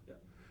tools.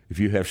 If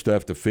you have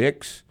stuff to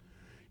fix,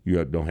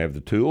 you don't have the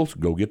tools.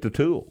 Go get the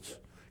tools.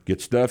 Get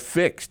stuff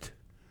fixed.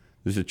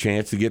 There's a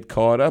chance to get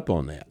caught up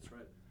on that. That's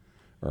right.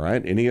 All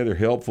right. Any other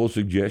helpful If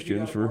you suggestions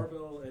got a for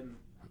barbell and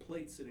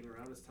plates sitting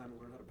around, it's time to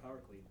learn how to power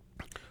clean.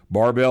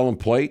 barbell and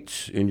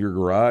plates in your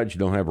garage? You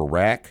don't have a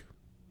rack.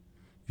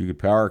 You could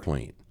power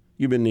clean.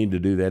 You've been needing to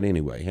do that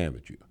anyway,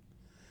 haven't you?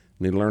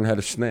 Need to learn how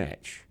to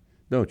snatch,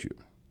 don't you?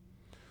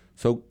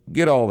 So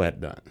get all that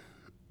done.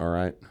 All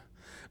right.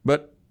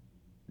 But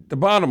the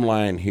bottom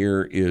line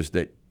here is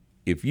that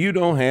if you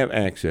don't have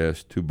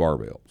access to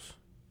barbells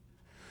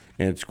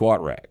and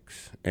squat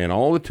racks and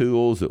all the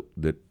tools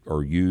that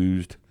are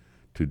used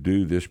to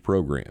do this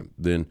program,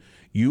 then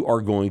you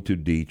are going to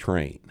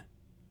detrain.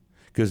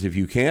 Because if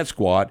you can't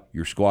squat,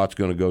 your squat's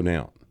going to go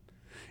down.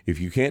 If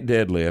you can't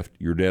deadlift,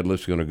 your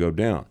deadlift's going to go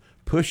down.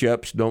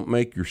 Push-ups don't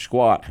make your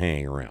squat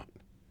hang around,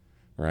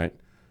 right?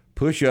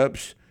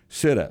 Push-ups,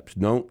 sit-ups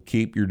don't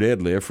keep your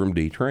deadlift from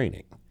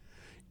detraining.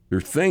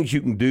 There's things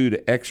you can do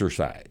to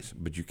exercise,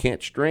 but you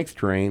can't strength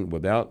train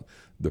without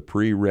the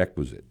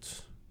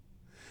prerequisites.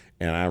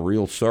 And I'm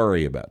real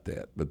sorry about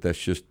that, but that's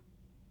just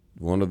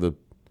one of the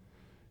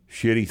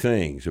shitty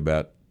things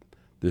about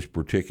this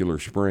particular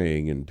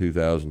spring in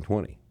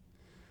 2020.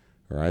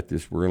 All right,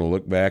 we're going to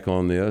look back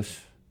on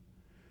this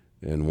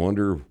and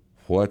wonder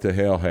what the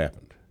hell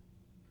happened.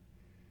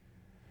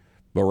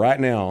 But right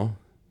now,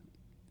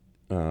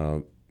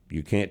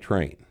 you can't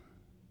train.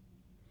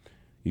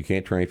 You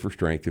can't train for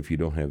strength if you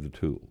don't have the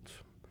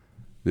tools.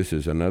 This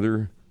is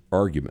another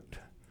argument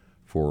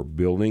for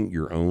building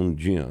your own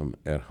gym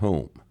at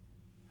home.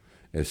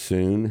 As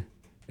soon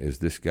as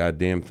this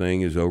goddamn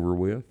thing is over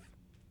with,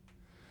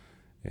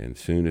 and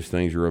soon as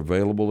things are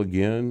available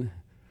again,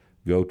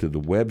 go to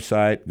the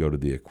website, go to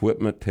the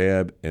equipment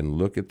tab, and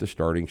look at the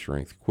starting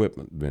strength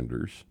equipment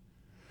vendors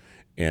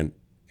and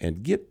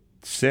get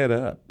set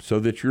up so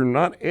that you're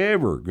not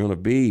ever going to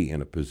be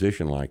in a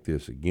position like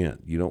this again.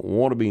 You don't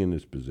want to be in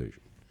this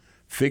position.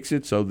 Fix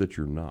it so that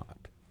you're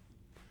not.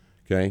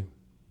 Okay?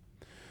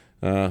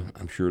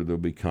 I'm sure there'll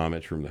be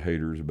comments from the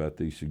haters about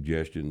these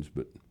suggestions,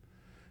 but,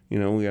 we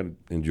got to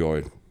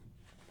enjoy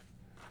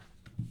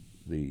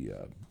the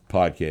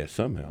podcast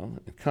somehow.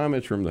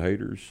 Comments from the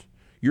haters,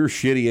 your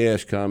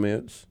shitty-ass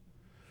comments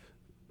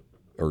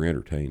are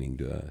entertaining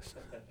to us.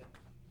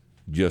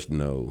 Just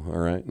know, all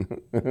right?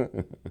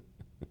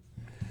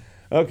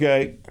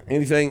 Okay,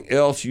 anything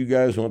else you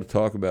guys want to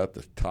talk about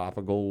that's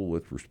topical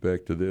with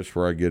respect to this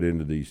before I get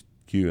into these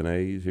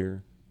Q&As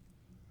here?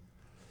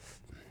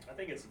 I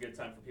think it's a good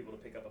time for people to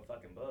pick up a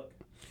fucking book.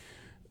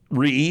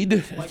 Read.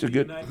 Like It's the a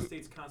good. United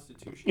States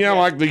Constitution. Yeah,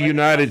 like the like the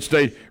United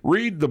States.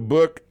 Read the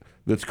book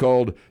that's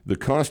called The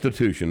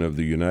Constitution of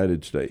the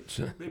United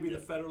States. Maybe the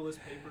Federalist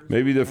Papers.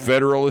 Maybe the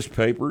Federalist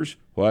Papers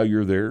while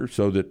you're there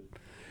so that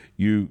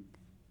you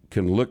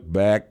can look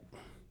back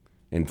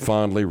and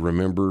fondly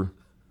remember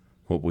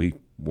what we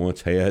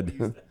once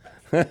had.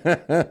 If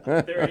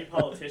there are any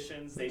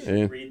politicians, they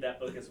should read that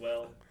book as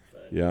well.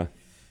 But Yeah.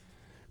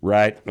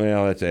 Right.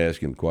 Well, that's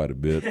asking quite a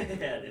bit. yeah,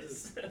 it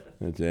is.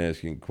 That's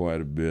asking quite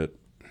a bit.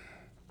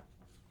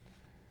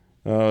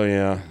 Oh,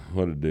 yeah.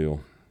 What a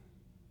deal.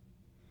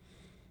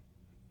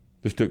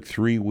 This took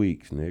 3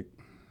 weeks, Nick,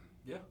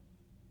 Yeah.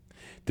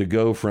 to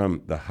go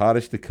from the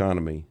hottest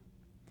economy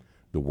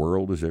the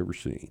world has ever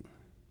seen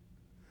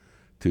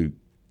to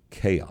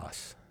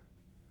chaos.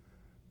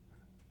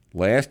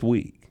 Last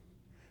week,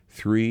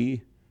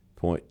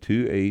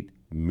 3.28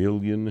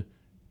 million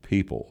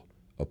people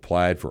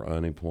applied for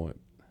unemployment.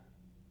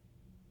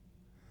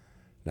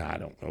 Now, I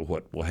don't know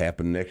what will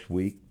happen next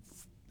week.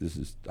 This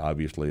is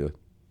obviously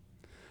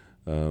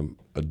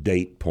a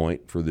date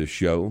point for this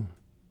show.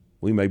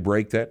 We may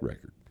break that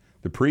record.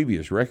 The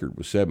previous record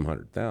was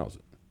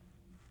 700,000.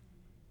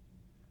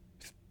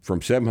 From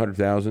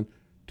 700,000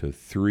 to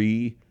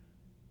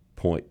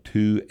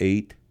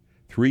 3.28,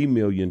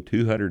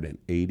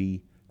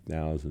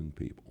 3,280,000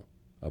 people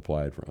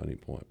applied for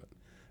unemployment.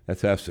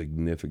 That's how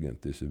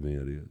significant this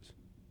event is.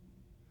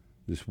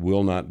 This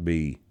will not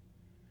be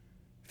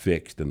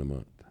fixed in a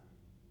month.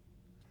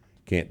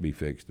 Can't be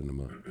fixed in a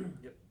month.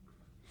 Yep.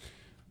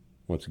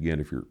 Once again,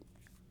 if you're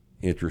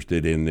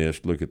interested in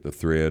this, look at the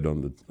thread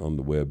on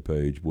the web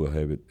page. We'll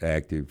have it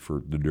active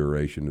for the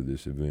duration of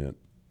this event.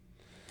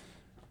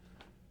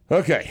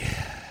 Okay.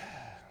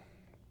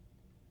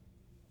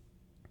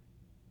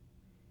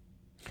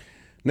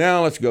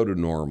 Now let's go to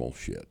normal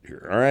shit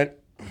here, all right?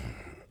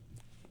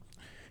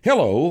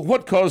 Hello,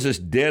 what causes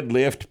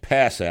deadlift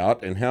pass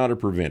out and how to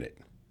prevent it?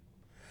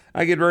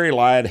 I get very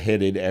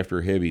lightheaded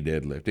after heavy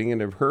deadlifting and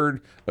have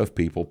heard of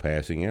people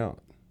passing out.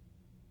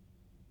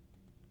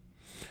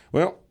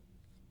 Well,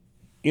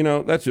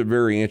 that's a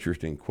very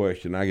interesting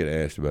question. I get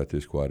asked about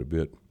this quite a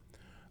bit.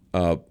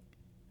 I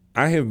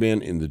have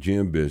been in the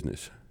gym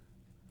business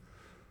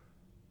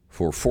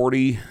for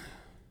 42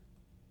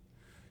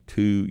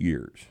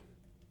 years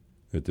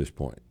at this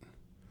point.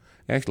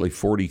 Actually,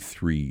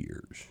 43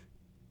 years.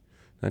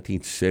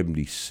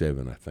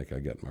 1977, I think I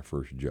got my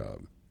first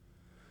job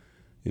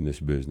in this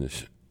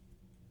business.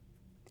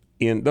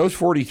 In those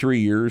 43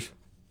 years,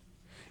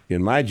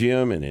 in my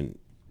gym and in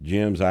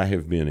gyms I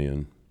have been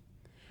in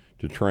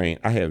to train,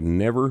 I have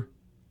never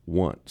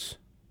once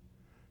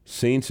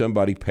seen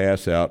somebody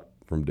pass out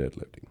from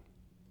deadlifting.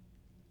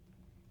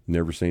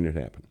 Never seen it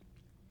happen.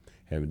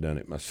 Haven't done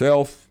it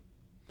myself.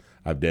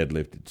 I've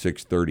deadlifted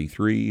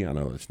 633. I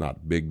know it's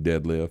not big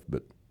deadlift,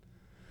 but,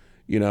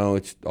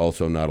 it's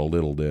also not a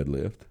little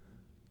deadlift.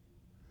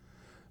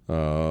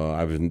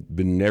 I've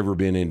never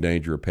been in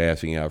danger of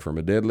passing out from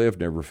a deadlift,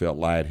 never felt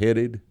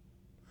lightheaded.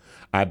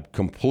 I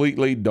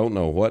completely don't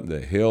know what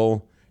the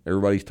hell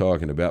everybody's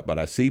talking about, but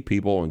I see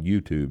people on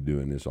YouTube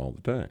doing this all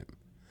the time.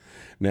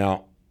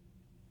 Now,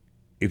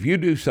 if you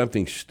do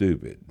something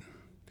stupid,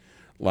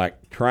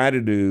 like try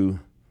to do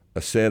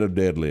a set of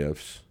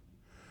deadlifts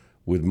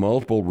with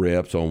multiple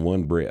reps on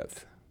one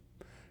breath,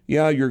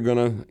 yeah, you're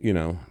going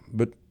to,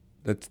 but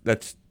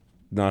that's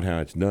not how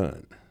it's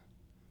done.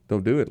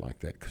 Don't do it like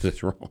that because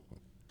it's wrong. All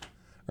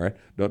right?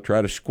 Don't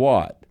try to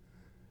squat.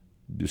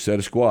 Do a set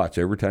of squats.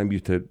 Every time you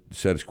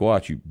set of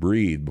squats, you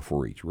breathe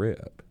before each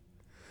rep.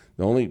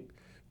 The only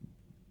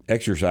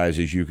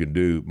exercises you can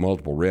do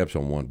multiple reps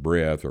on one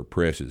breath are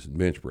presses and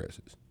bench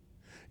presses.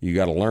 You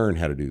got to learn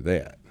how to do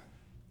that.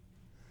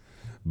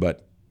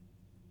 But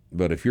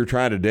if you're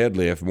trying to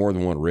deadlift more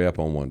than one rep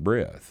on one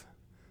breath,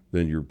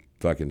 then you're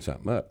fucking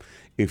something up.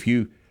 If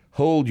you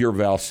hold your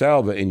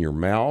Valsalva in your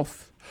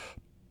mouth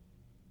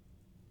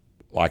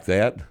like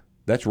that,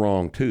 that's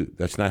wrong too.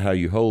 That's not how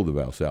you hold the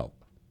Valsalva.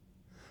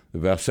 The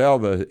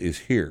Valsalva is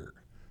here.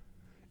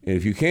 And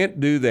if you can't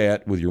do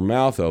that with your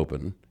mouth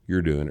open,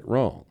 you're doing it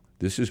wrong.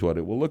 This is what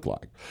it will look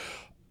like.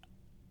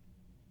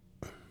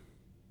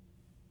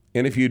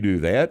 And if you do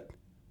that,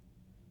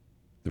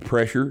 the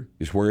pressure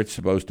is where it's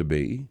supposed to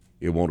be.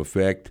 It won't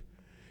affect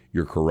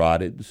your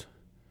carotids.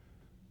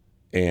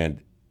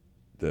 And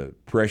the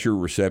pressure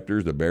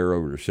receptors, the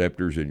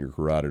baroreceptors in your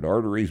carotid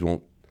arteries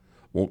won't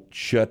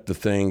shut the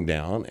thing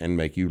down and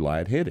make you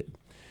lightheaded.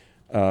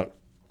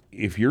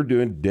 If you're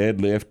doing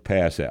deadlift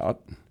pass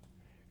out,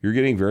 you're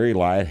getting very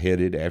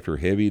lightheaded after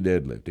heavy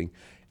deadlifting.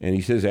 And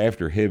he says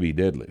after heavy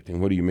deadlifting.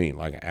 What do you mean?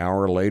 Like an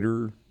hour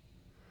later?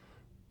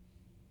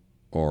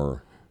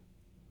 Or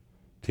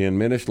 10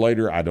 minutes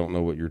later? I don't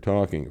know what you're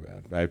talking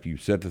about. After you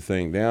set the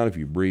thing down, if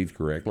you breathe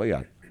correctly,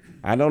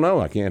 I don't know.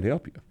 I can't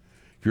help you.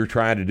 If you're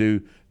trying to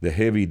do the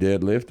heavy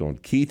deadlift on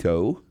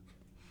keto,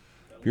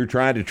 if you're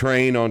trying to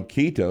train on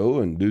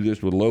keto and do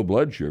this with low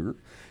blood sugar,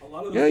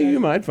 you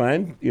might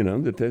find,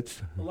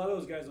 that's... A lot of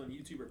those guys on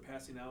YouTube are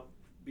passing out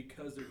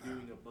because they're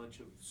doing a bunch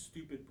of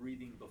stupid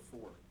breathing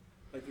before.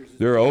 Like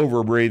they're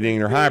over-breathing,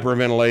 they're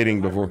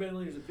hyperventilating before.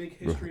 There's a big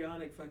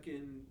histrionic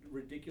fucking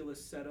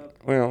ridiculous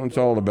setup. Well, it's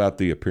all about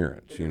the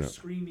appearance,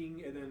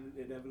 screaming, and then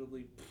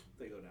inevitably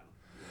they go down.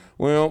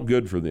 Well,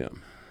 good for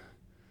them.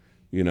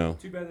 Too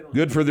bad they don't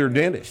good for their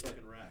dentist.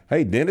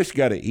 Hey, dentists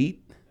got to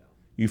eat. Yeah.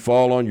 You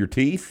fall on your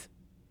teeth,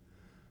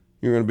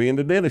 you're going to be in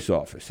the dentist's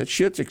office. That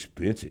shit's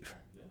expensive.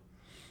 Yeah.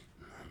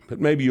 But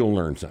maybe you'll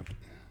learn something.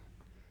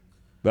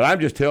 But I'm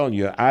just telling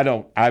you,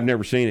 I've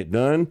never seen it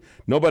done.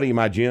 Nobody in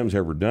my gym's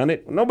ever done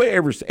it. Nobody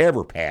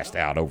ever passed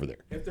out over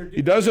there.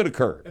 It doesn't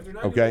occur. If they're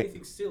not doing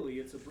anything silly,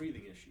 it's a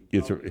breathing issue.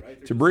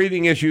 It's a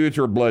breathing issue. It's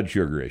a blood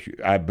sugar issue.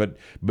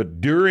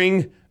 But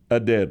during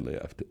a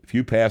deadlift, if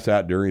you pass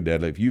out during a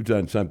deadlift, you've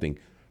done something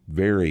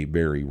very,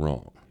 very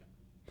wrong.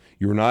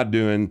 You're not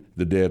doing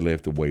the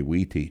deadlift the way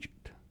we teach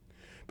it,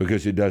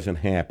 because it doesn't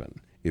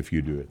happen if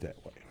you do it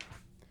that way.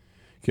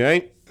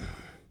 Okay?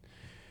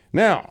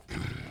 Now,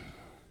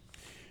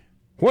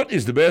 what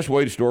is the best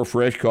way to store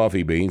fresh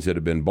coffee beans that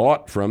have been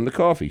bought from the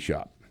coffee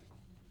shop?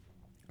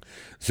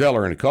 The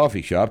seller in a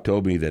coffee shop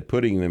told me that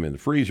putting them in the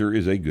freezer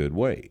is a good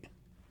way.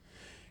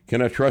 Can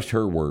I trust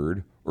her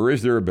word, or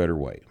is there a better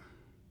way?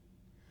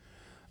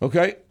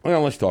 Okay,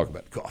 well, let's talk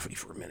about coffee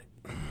for a minute.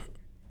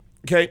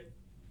 Okay.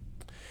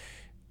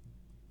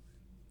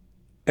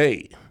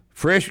 A,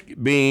 fresh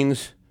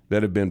beans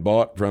that have been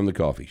bought from the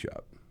coffee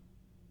shop.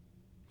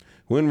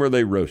 When were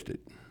they roasted?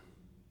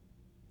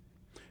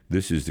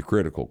 This is the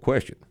critical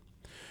question.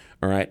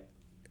 All right.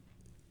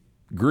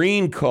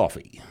 Green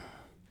coffee.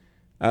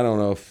 I don't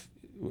know if,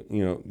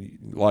 a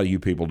lot of you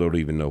people don't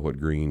even know what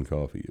green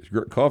coffee is.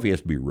 Coffee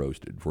has to be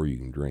roasted before you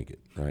can drink it,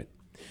 right?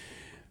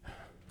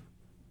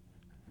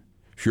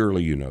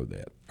 Surely you know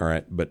that, all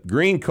right? But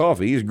green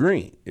coffee is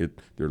green.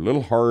 They're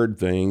little hard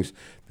things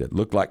that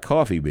look like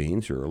coffee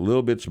beans. They're a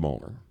little bit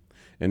smaller,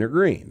 and they're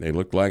green. They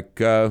look like,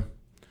 they're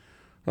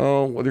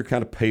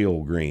kind of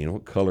pale green.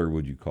 What color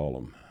would you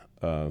call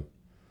them?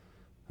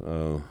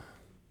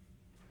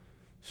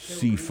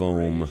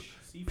 Seafoam.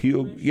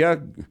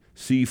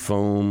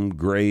 Seafoam,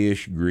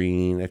 grayish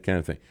green, that kind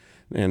of thing.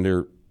 And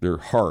they're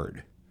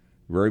hard,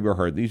 very, very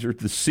hard. These are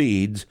the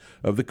seeds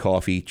of the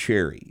coffee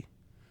cherry.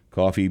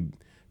 Coffee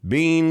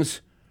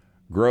beans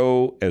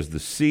grow as the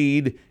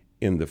seed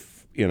in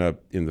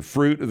the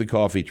fruit of the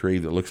coffee tree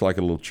that looks like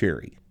a little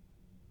cherry.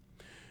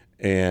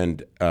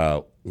 And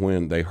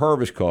when they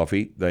harvest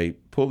coffee, they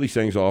pull these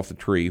things off the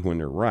tree when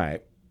they're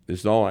ripe.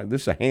 This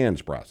is a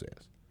hands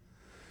process,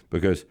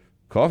 because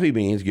coffee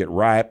beans get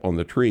ripe on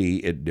the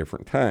tree at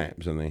different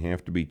times, and they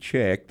have to be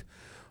checked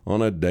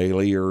on a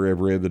daily or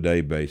every other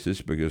day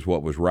basis, because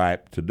what was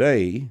ripe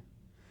today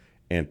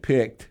and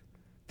picked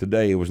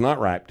today was not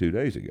ripe 2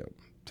 days ago.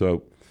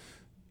 So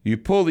you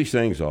pull these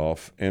things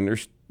off, and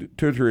there's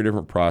 2 or 3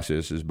 different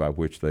processes by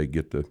which they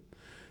get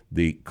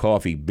the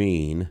coffee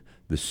bean,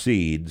 the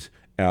seeds,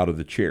 out of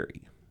the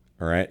cherry.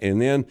 All right, and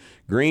then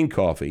green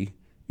coffee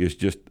is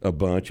just a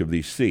bunch of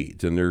these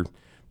seeds, and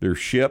they're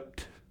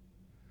shipped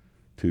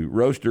to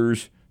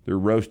roasters. They're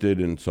roasted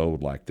and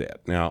sold like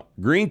that. Now,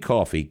 green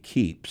coffee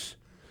keeps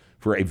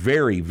for a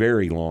very,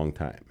 very long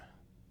time,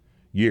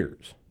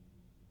 years.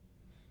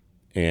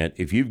 And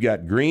if you've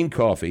got green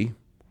coffee,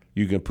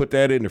 you can put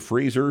that in the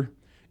freezer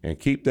and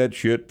keep that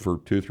shit for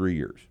 2 or 3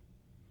 years.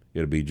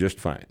 It'll be just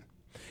fine.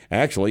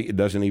 Actually, it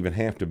doesn't even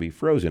have to be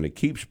frozen. It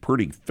keeps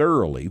pretty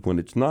thoroughly when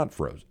it's not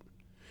frozen.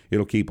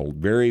 It'll keep a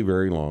very,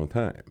 very long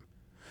time.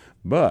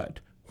 But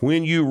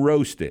when you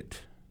roast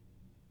it,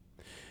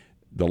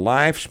 the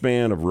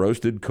lifespan of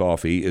roasted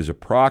coffee is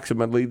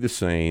approximately the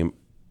same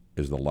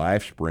as the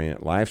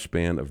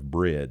lifespan of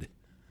bread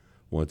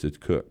once it's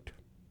cooked.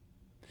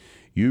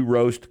 You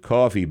roast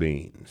coffee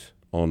beans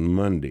on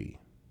Monday.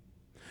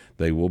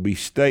 They will be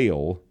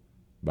stale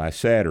by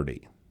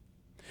Saturday.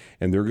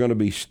 And they're going to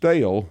be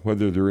stale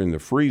whether they're in the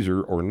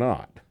freezer or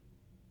not.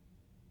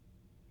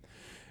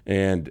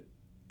 And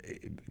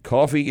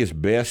coffee is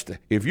best.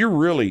 If you're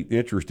really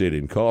interested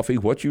in coffee,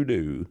 what you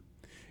do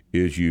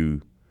is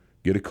you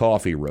get a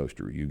coffee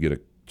roaster. You get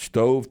a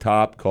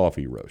stove-top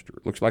coffee roaster.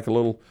 It looks like a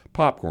little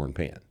popcorn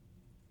pan.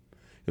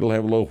 It'll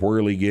have a little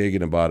whirly gig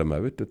in the bottom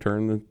of it to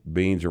turn the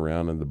beans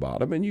around in the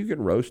bottom, and you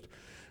can roast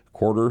a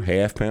quarter,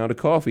 half pound of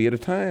coffee at a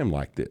time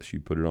like this. You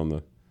put it on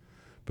the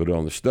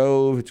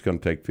stove. It's going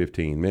to take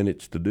 15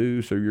 minutes to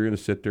do, so you're going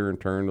to sit there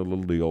and turn the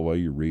little deal while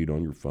you read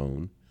on your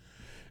phone.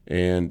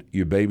 And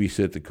you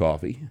babysit the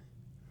coffee.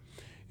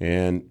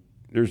 And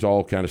there's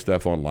all kind of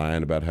stuff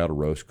online about how to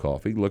roast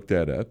coffee. Look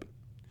that up.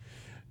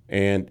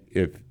 And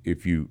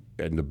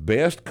and the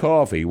best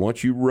coffee,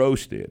 once you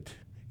roast it,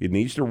 it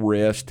needs to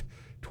rest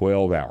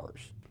 12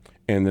 hours.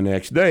 And the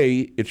next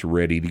day, it's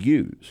ready to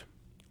use.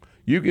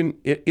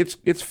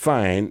 It's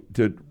fine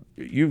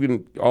you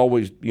can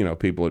always,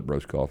 people that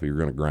roast coffee are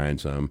going to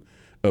grind some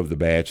of the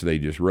batch they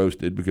just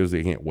roasted because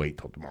they can't wait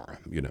till tomorrow,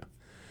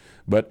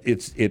 But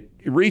it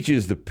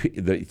reaches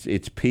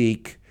its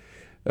peak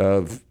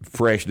of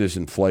freshness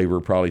and flavor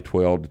probably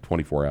 12 to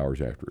 24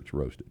 hours after it's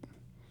roasted.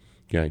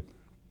 Okay.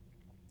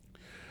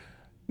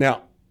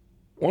 Now,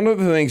 one of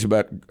the things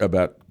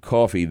about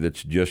coffee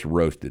that's just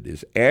roasted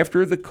is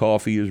after the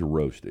coffee is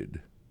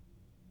roasted,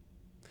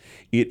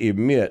 it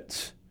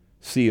emits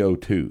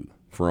CO2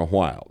 for a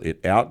while.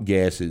 It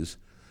outgasses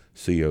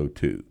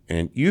CO2.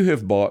 And you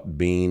have bought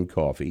bean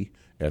coffee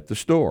at the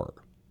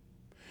store,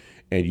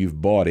 and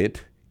you've bought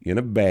it in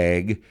a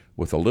bag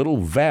with a little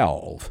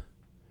valve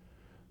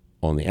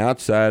on the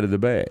outside of the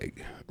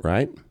bag,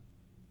 right?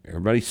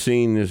 Everybody's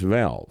seen this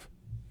valve,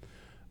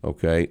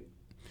 okay?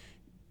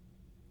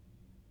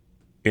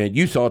 And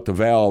you thought the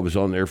valve was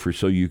on there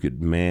so you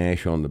could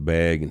mash on the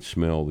bag and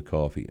smell the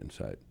coffee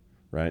inside,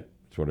 right?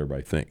 That's what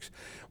everybody thinks.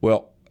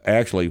 Well,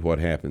 actually what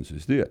happens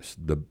is this.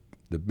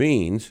 The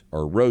beans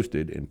are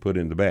roasted and put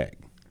in the bag.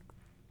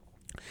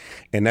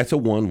 And that's a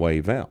one-way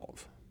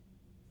valve.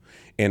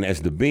 And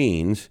as the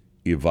beans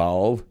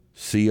evolve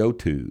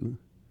CO2,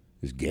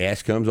 as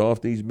gas comes off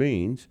these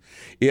beans,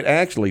 it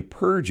actually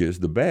purges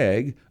the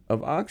bag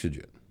of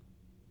oxygen.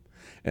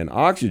 And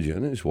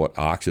oxygen is what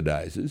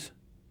oxidizes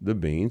the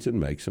beans and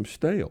makes them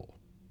stale.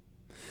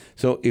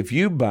 So if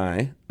you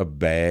buy a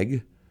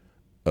bag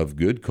of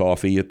good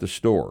coffee at the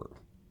store,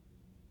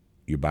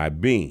 you buy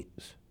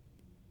beans,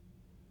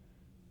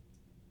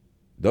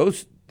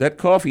 that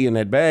coffee in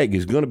that bag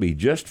is going to be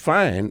just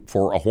fine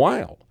for a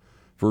while,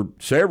 for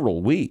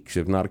several weeks,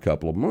 if not a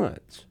couple of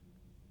months.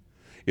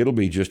 It'll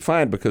be just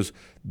fine because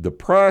the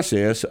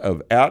process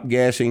of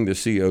outgassing the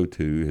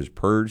CO2 has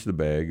purged the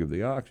bag of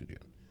the oxygen.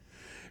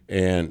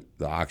 And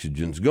the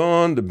oxygen's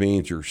gone, the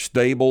beans are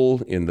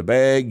stable in the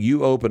bag,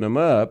 you open them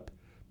up,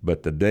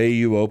 but the day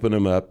you open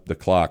them up, the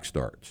clock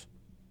starts.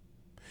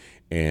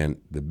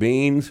 And the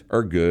beans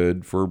are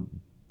good for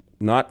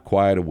not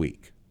quite a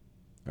week.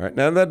 All right,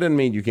 now that doesn't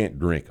mean you can't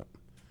drink them.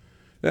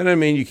 That doesn't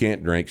mean you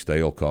can't drink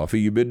stale coffee.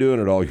 You've been doing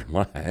it all your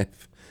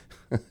life.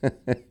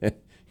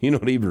 You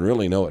don't even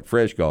really know what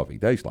fresh coffee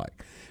tastes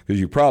like because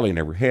you probably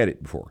never had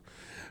it before.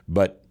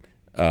 But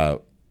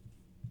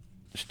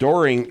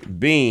storing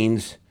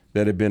beans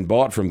that have been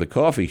bought from the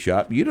coffee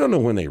shop, you don't know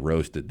when they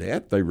roasted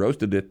that. They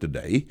roasted it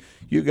today.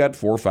 You got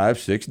 4, 5,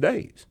 6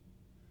 days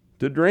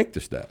to drink the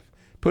stuff.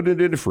 Put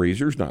it in the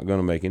freezer is not going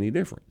to make any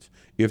difference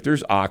if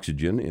there's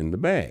oxygen in the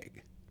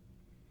bag.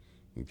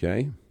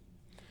 Okay?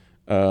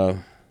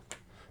 The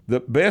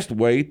best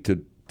way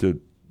to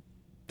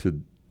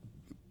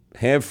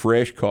have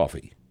fresh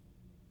coffee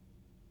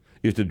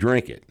is to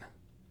drink it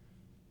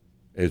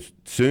as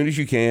soon as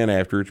you can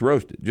after it's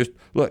roasted. Just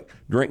look,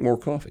 drink more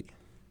coffee.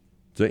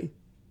 See?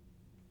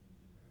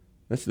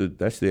 That's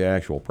the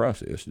actual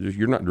process.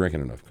 You're not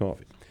drinking enough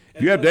coffee.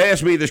 If you have to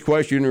ask me this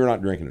question, you're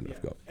not drinking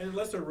enough coffee. And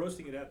unless they're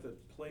roasting it at the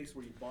place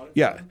where you bought it.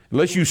 Yeah, from,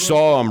 unless you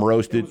saw them It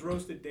roasted. was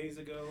roasted days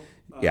ago.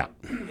 Yeah.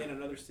 In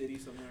another city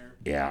somewhere.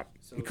 Yeah.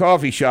 So-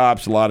 Coffee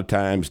shops a lot of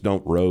times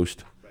don't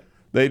roast. Right.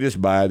 They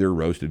just buy their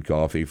roasted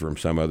coffee from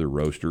some other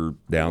roaster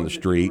down the Ones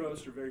that do street.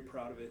 roast are very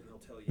proud of it, and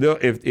they'll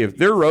tell you. If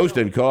they're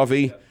roasting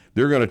coffee,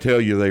 they're going to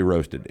tell you they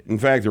roasted it. In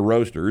fact, the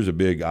roaster is a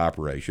big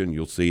operation.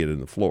 You'll see it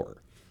in the floor.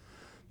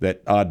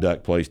 That Odd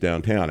Duck place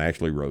downtown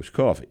actually roasts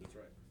coffee. That's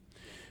right.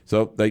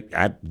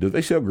 So do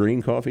they sell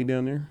green coffee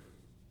down there?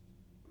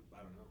 I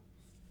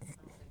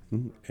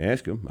don't know.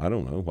 Ask them. I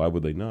don't know. Why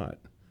would they not?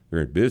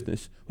 They're in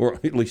business, or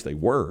at least they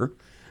were.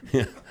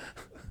 I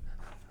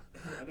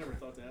never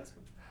thought to ask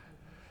them.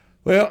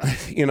 Well,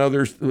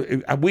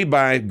 we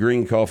buy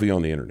green coffee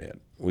on the internet.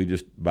 We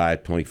just buy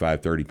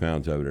 25, 30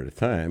 pounds of it at a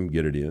time,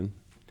 get it in,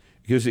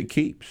 because it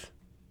keeps.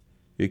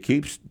 It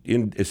keeps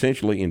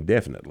essentially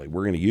indefinitely.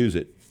 We're going to use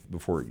it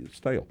before it gets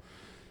stale.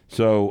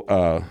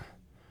 So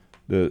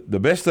the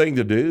best thing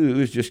to do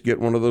is just get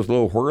one of those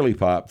little whirly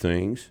pop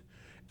things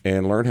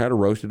and learn how to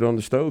roast it on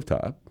the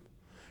stovetop,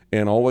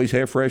 and always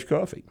have fresh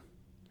coffee.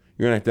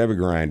 You're going to have a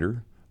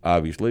grinder,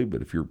 obviously,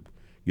 but if you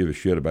give a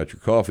shit about your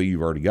coffee,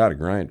 you've already got a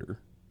grinder.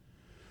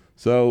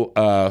 So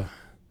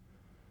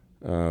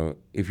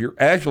if you're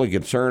actually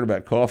concerned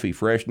about coffee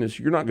freshness,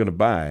 you're not going to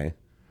buy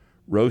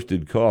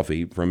roasted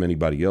coffee from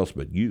anybody else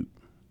but you.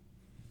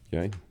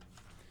 Okay?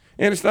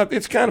 And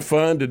it's kind of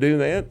fun to do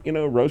that.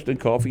 Roasted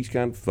coffee's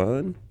kind of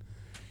fun.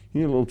 A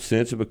little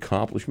sense of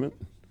accomplishment.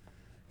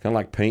 Kind of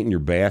like painting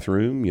your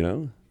bathroom,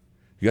 You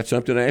got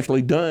something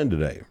actually done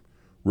today.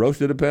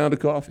 Roasted a pound of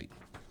coffee.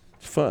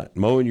 It's fun.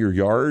 Mowing your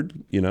yard,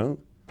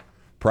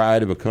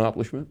 pride of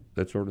accomplishment,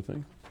 that sort of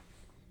thing.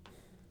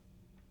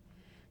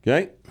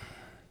 Okay?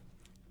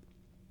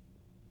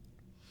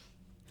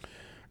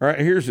 All right,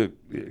 here's a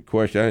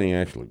question. I didn't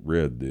actually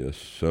read this.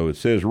 So it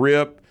says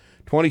Rip,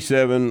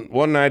 27,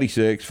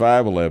 196,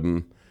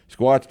 5'11",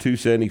 squats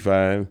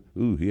 275.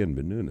 Ooh, he hadn't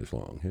been doing this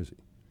long, has he?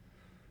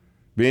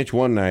 Bench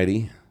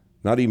 190,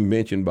 not even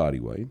benching body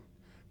weight.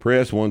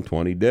 Press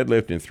 120,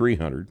 deadlifting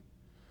 300,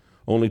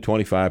 only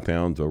 25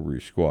 pounds over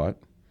his squat.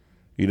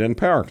 He doesn't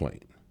power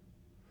clean.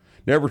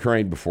 Never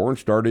trained before and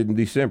started in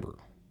December.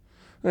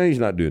 He's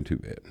not doing too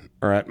bad.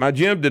 All right, my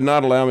gym did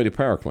not allow me to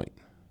power clean.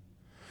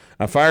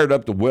 I fired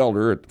up the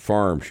welder at the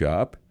farm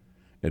shop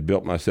and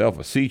built myself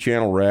a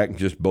C-channel rack and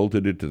just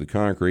bolted it to the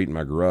concrete in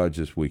my garage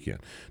this weekend.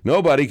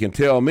 Nobody can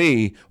tell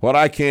me what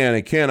I can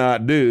and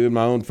cannot do in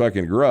my own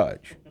fucking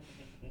garage.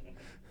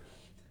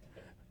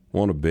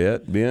 Want to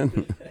bet,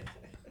 Ben?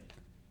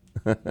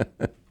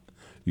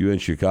 You in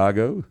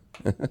Chicago?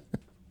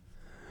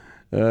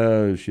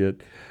 Oh,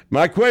 shit.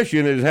 My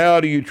question is,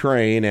 how do you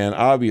train an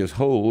obvious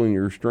hole in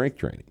your strength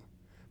training?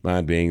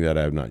 Mine being that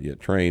I have not yet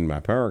trained my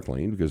power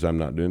clean because I'm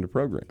not doing the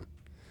program.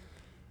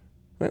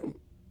 Well,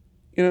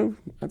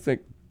 I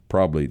think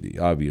probably the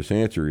obvious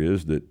answer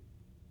is that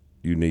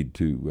you need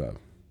to...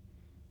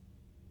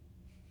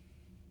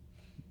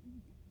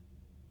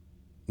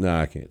 No,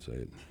 I can't say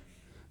it.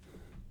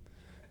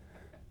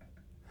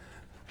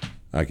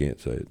 I can't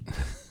say it.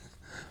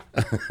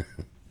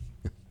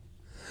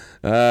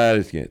 I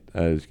just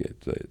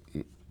can't say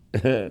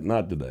it.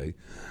 Not today.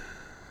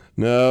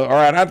 No. All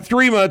right. I'm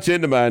 3 months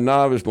into my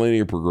novice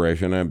linear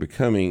progression. I'm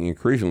becoming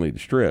increasingly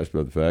distressed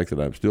by the fact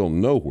that I'm still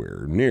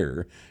nowhere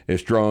near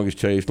as strong as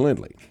Chase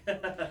Lindley.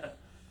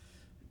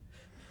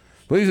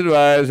 Please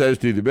advise as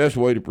to the best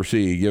way to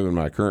proceed given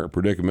my current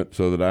predicament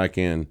so that I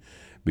can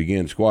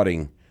begin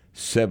squatting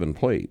 7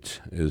 plates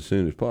as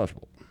soon as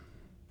possible.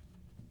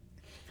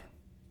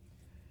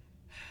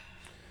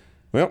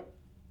 Well,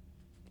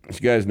 this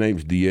guy's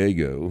name's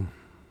Diego.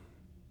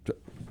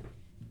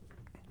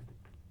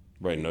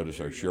 Everybody notice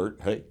our shirt?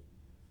 Hey,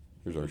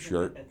 here's our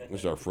shirt.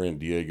 This is our friend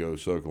Diego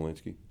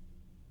Sokolinski.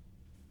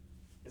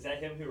 Is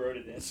that him who wrote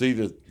it in? See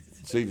the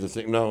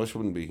thing? No, this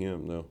wouldn't be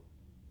him. No,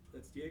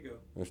 That's Diego.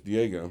 that's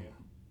Diego.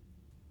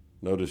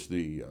 Notice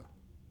the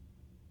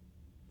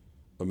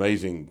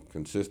amazing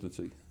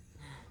consistency.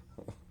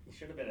 He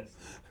should have been a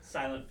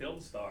silent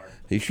film star.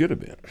 He should have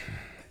been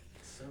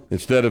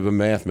instead of a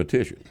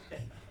mathematician.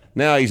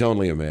 Now he's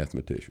only a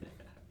mathematician,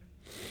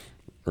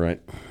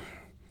 right?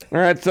 All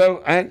right.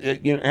 So, how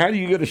do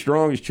you get as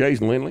strong as Chase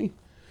Lindley?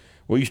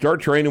 Well, you start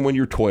training when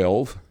you're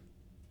 12,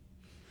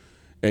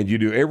 and you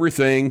do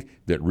everything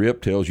that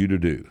Rip tells you to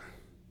do.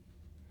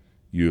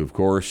 You, of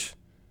course,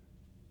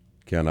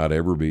 cannot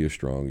ever be as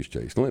strong as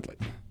Chase Lindley.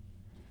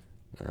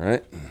 All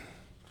right.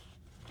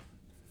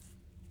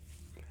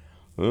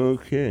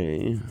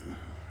 Okay.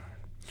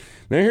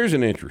 Now, here's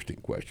an interesting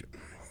question.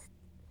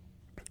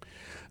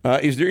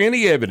 Is there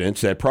any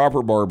evidence that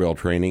proper barbell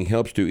training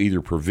helps to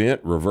either prevent,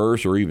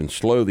 reverse, or even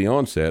slow the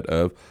onset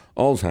of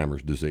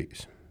Alzheimer's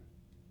disease?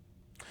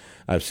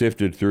 I've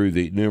sifted through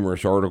the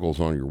numerous articles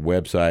on your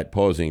website,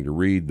 pausing to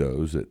read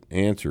those that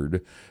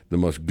answered the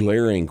most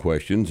glaring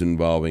questions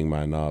involving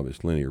my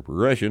novice linear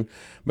progression,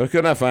 but I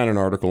could not find an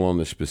article on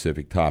this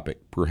specific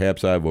topic.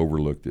 Perhaps I've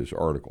overlooked this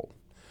article.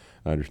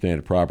 I understand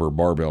that proper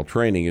barbell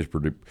training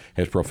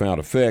has profound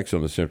effects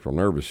on the central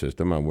nervous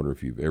system. I wonder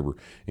if you've ever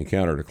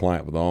encountered a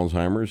client with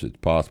Alzheimer's. It's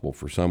possible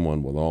for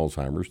someone with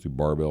Alzheimer's to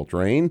barbell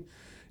train.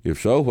 If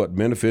so, what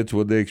benefits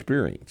would they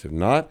experience? If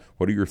not,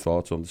 what are your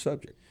thoughts on the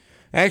subject?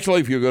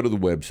 Actually, if you go to the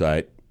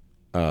website,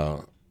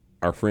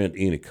 our friend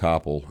Enoch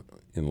Koppel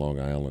in Long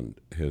Island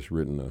has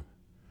written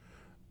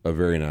a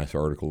very nice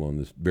article on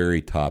this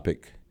very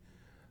topic.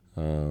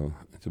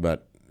 It's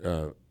about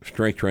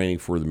strength training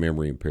for the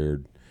memory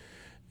impaired.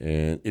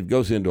 And it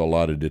goes into a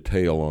lot of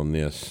detail on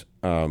this.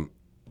 And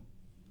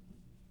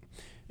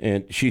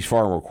she's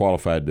far more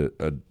qualified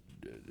to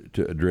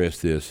address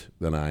this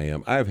than I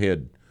am. I've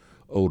had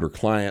older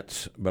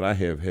clients, but I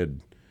have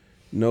had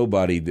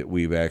nobody that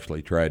we've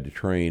actually tried to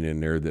train in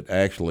there that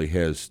actually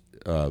has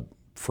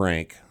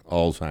frank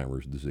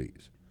Alzheimer's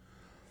disease.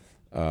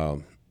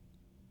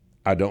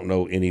 I don't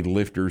know any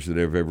lifters that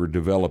have ever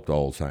developed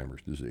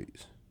Alzheimer's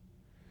disease.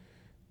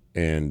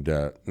 And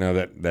now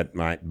that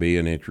might be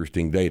an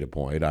interesting data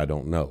point. I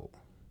don't know.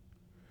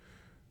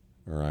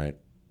 All right.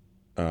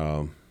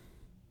 I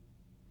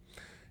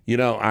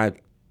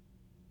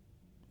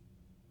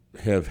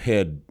have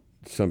had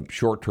some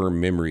short-term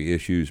memory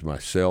issues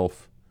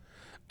myself.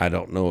 I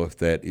don't know if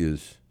that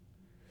is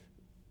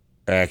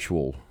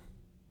actually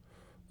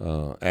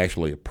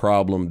a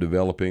problem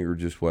developing or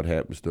just what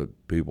happens to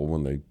people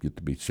when they get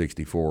to be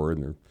 64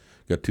 and they've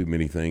got too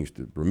many things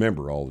to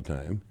remember all the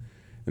time.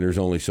 And there's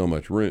only so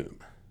much room.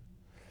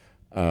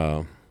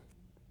 I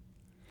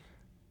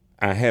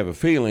have a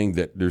feeling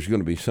that there's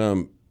going to be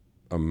some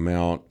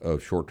amount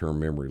of short-term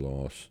memory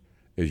loss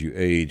as you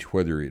age,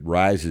 whether it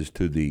rises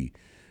to the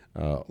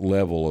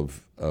level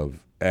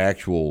of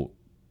actual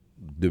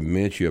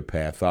dementia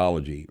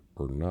pathology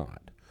or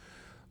not.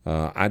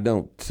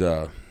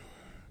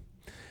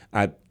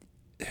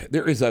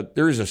 There is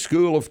a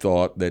school of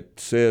thought that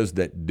says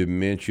that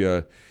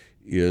dementia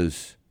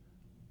is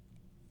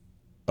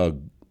a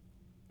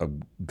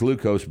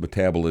glucose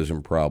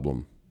metabolism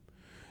problem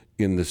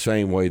in the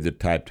same way that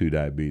type 2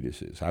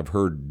 diabetes is. I've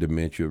heard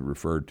dementia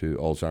referred to,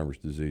 Alzheimer's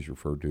disease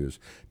referred to as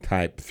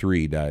type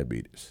 3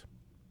 diabetes.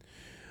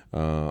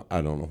 I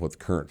don't know what the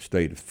current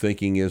state of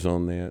thinking is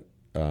on that,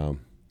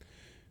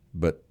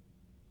 but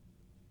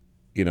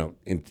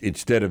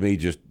instead of me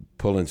just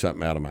pulling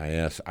something out of my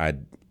ass, I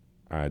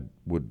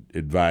would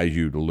advise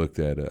you to look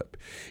that up.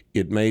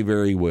 It may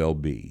very well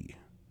be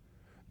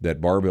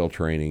that barbell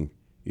training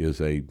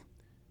is a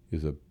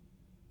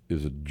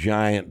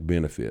giant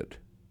benefit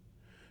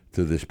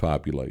to this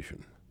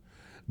population.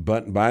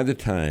 But by the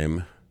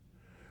time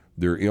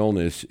their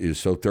illness is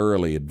so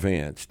thoroughly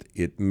advanced,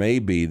 it may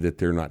be that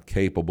they're not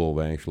capable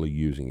of actually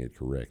using it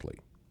correctly.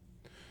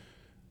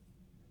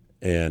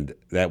 And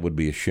that would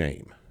be a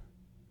shame.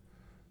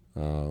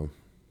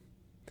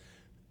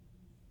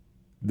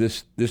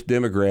 This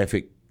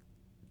demographic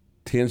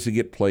tends to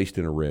get placed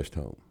in a rest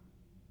home.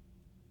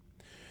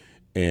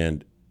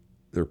 And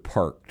they're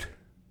parked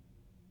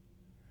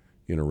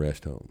in a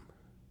rest home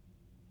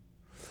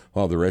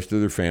while the rest of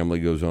their family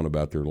goes on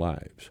about their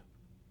lives.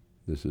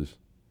 This is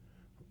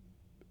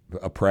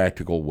a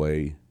practical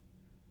way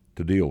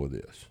to deal with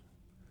this.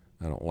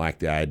 I don't like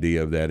the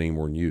idea of that any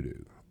more than you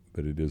do,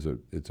 but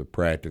it's a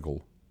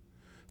practical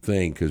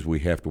thing because we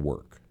have to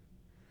work.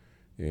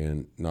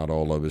 And not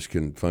all of us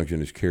can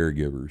function as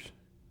caregivers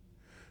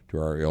to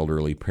our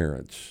elderly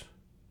parents,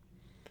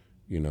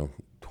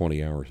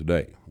 20 hours a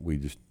day. We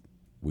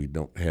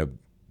don't have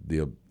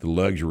the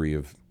luxury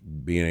of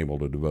being able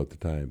to devote the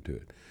time to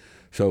it.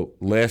 So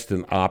less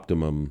than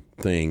optimum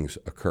things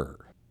occur.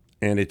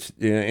 And it's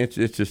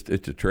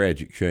a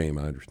tragic shame.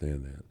 I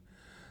understand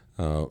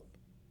that.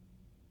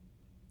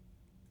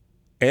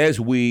 As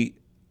we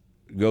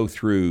go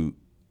through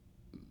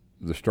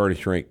the Starting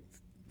Strength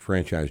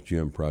Franchise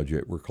Gym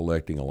project, we're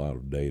collecting a lot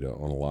of data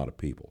on a lot of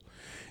people,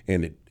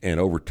 and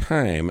over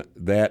time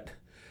that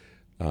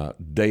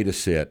data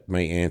set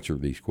may answer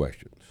these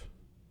questions.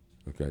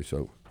 Okay,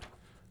 so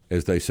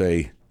as they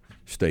say,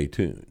 stay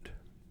tuned.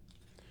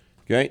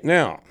 Okay,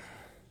 now,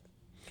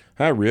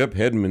 hi Rip,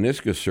 had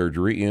meniscus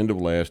surgery end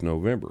of last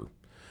November.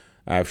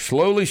 I've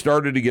slowly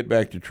started to get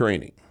back to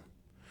training.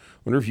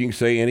 Wonder if you can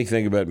say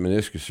anything about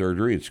meniscus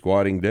surgery and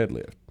squatting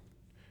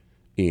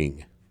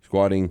deadlifting.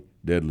 Squatting,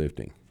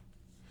 deadlifting.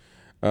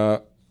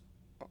 All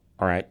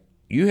right,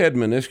 you had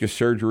meniscus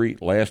surgery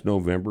last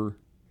November,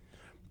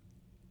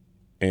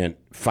 and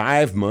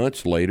 5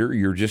 months later,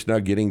 you're just now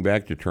getting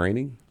back to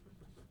training?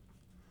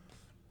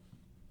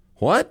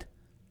 What?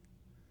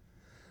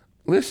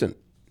 Listen,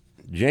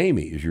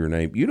 Jamie is your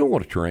name. You don't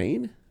want to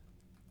train.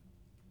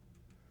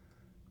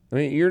 I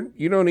mean,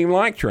 you don't even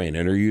like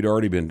training, or you'd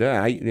already been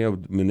done.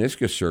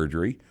 Meniscus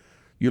surgery,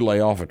 you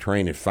lay off a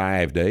train in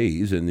 5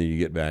 days, and then you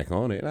get back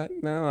on it.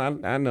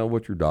 I know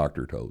what your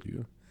doctor told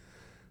you.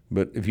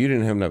 But if you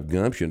didn't have enough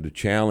gumption to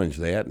challenge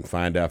that and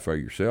find out for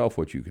yourself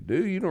what you could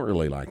do, you don't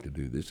really like to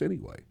do this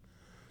anyway.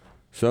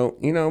 So,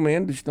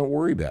 man, just don't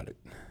worry about it.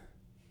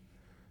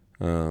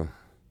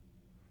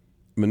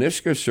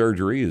 Meniscus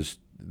surgery is,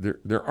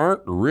 there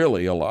aren't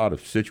really a lot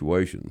of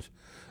situations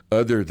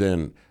other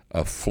than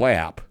a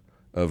flap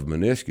of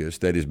meniscus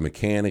that is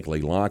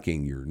mechanically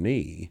locking your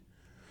knee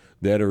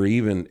that are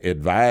even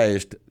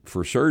advised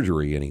for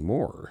surgery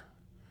anymore.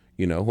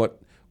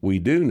 What we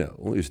do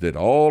know is that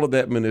all of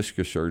that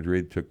meniscus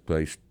surgery that took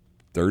place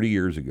 30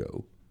 years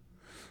ago,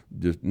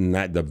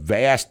 the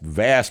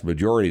vast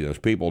majority of those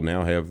people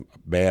now have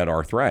bad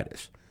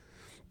arthritis.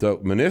 So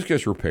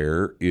meniscus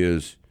repair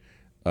is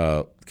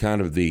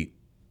kind of the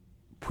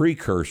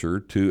precursor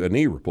to a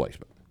knee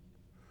replacement,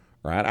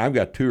 right? I've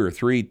got 2 or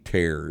 3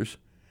 tears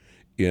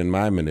in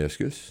my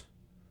meniscus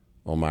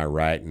on my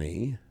right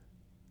knee.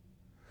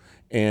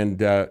 And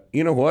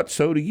you know what?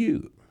 So do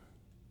you.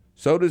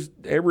 So does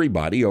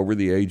everybody over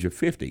the age of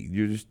 50.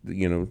 You just,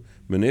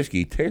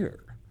 menisci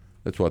tear.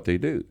 That's what they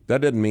do.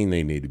 That doesn't mean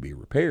they need to be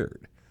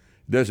repaired.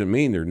 It doesn't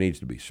mean there needs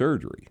to be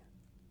surgery.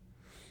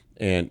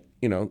 And,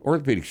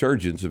 orthopedic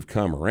surgeons have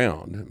come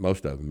around,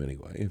 most of them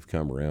anyway, have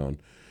come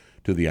around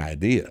to the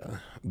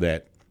idea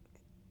that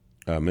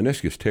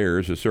meniscus tear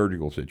is a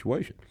surgical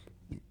situation.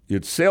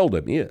 It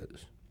seldom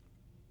is.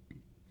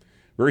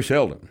 Very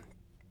seldom.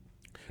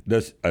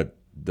 Does a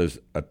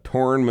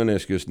torn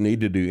meniscus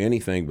need to do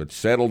anything but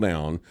settle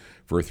down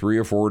for 3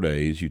 or 4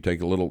 days? You take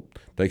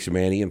some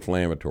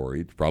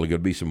anti-inflammatory. It's probably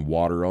going to be some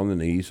water on the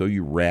knee, so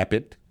you wrap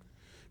it,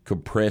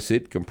 compress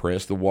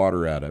the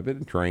water out of it,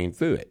 and train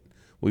through it.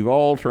 We've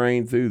all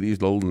trained through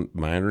these little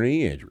minor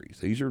knee injuries.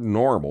 These are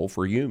normal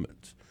for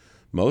humans.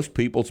 Most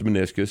people's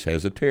meniscus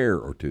has a tear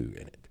or 2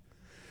 in it.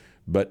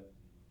 But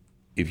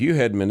if you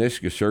had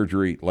meniscus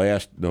surgery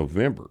last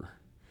November,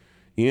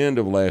 end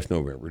of last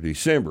November,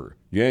 December,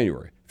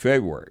 January,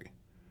 February,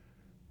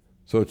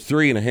 so it's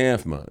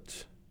 3.5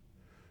 months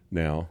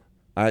now,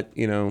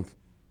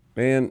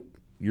 man,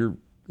 you're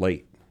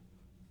late.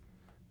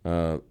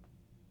 You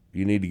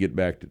need to get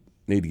back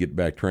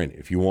training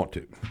if you want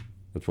to.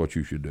 That's what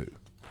you should do.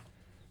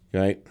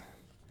 Okay.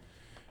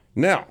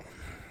 Now,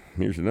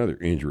 here's another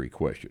injury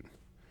question.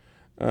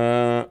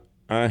 I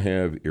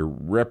have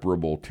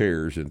irreparable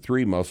tears in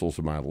 3 muscles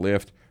of my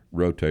left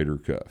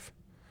rotator cuff.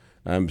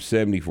 I'm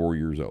 74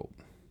 years old.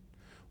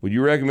 Would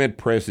you recommend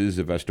presses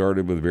if I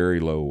started with very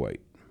low weight?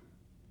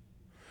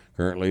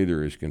 Currently,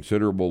 there is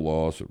considerable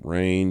loss of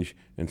range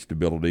and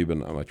stability, but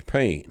not much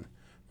pain.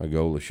 My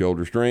goal is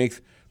shoulder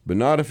strength, but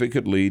not if it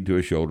could lead to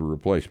a shoulder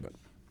replacement.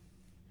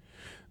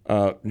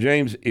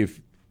 James,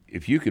 if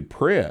you could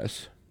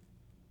press,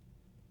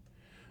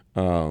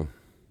 and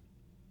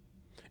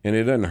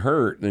it doesn't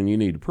hurt, then you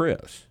need to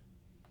press.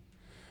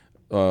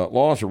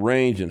 Loss of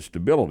range and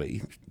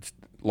stability.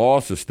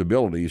 Loss of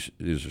stability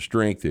is a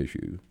strength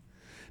issue.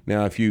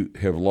 Now, if you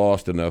have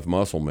lost enough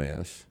muscle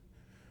mass,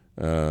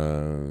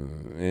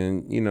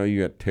 and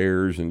you got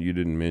tears, and you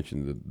didn't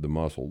mention the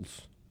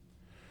muscles,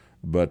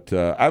 but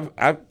I've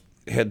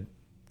had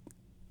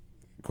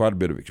quite a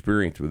bit of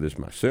experience with this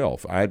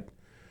myself. I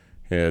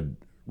had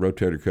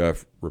rotator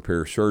cuff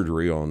repair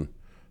surgery on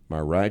my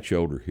right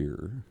shoulder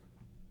here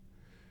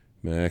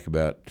back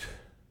about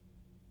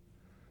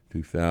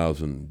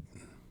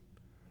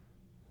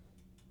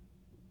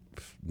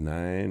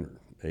 2009 or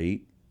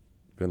 8.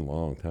 It's been a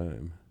long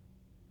time.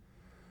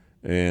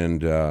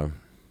 And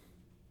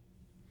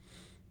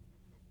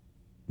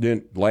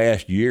then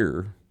last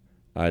year,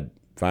 I'd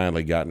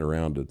finally gotten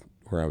around to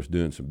where I was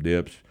doing some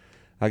dips.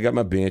 I got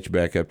my bench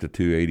back up to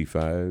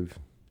 285.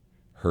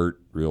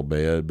 Hurt real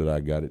bad, but I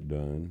got it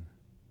done.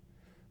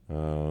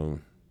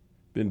 Been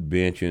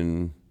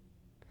benching.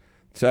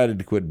 Decided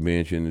to quit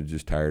benching. And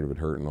just tired of it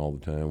hurting all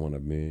the time when I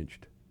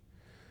benched.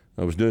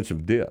 I was doing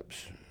some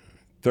dips.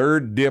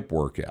 3rd dip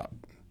workout.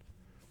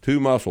 2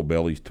 muscle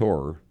bellies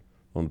tore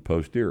on the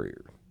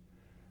posterior.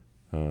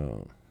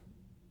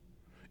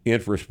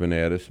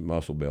 Infraspinatus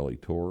muscle belly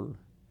tore.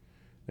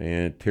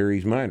 And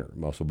teres minor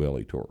muscle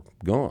belly tore.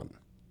 Gone.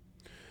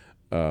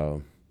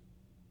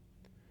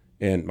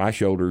 And my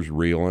shoulder's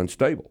real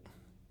unstable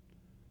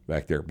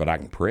back there, but I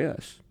can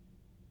press.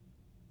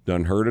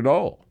 Doesn't hurt at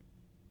all.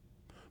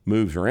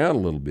 Moves around a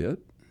little bit.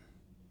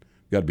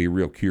 Got to be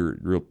real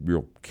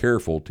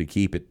careful to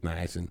keep it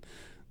nice and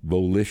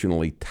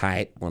volitionally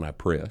tight when I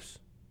press.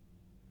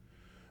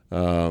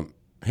 Hell,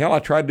 I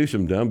tried to do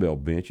some dumbbell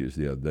benches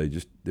the other day.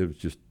 Just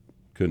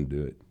couldn't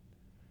do it.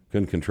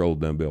 Couldn't control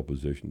dumbbell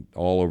position.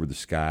 All over the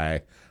sky.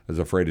 I was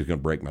afraid it was going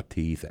to break my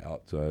teeth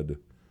out, so I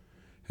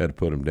had to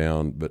put them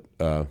down. But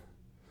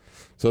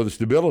so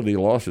the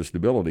loss of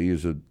stability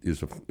is a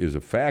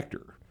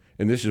factor,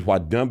 and this is why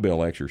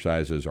dumbbell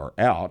exercises are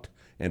out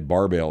and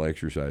barbell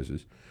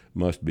exercises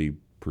must be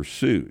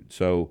pursued.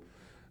 So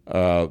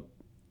I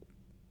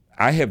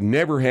have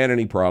never had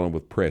any problem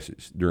with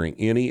presses during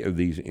any of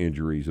these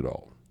injuries at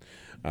all.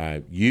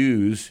 I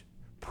use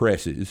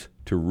presses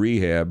to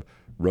rehab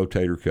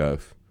rotator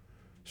cuff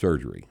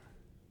surgery.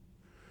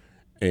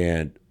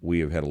 And we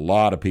have had a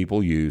lot of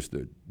people use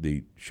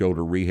the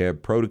shoulder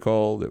rehab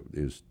protocol that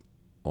is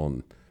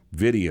on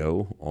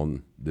video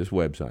on this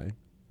website.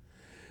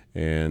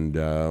 And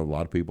a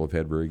lot of people have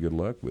had very good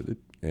luck with it.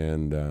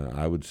 And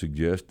I would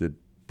suggest that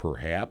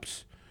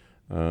perhaps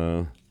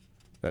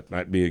that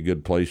might be a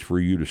good place for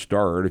you to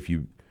start. If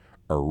you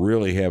are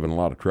really having a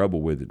lot of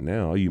trouble with it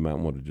now, you might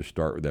want to just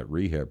start with that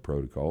rehab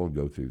protocol and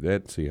go through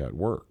that and see how it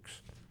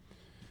works.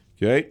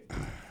 Okay?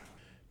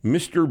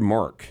 Mr.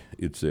 Mark,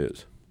 it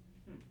says.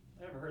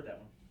 I never heard that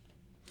one.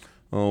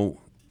 Oh,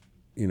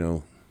 you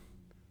know,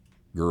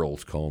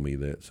 girls call me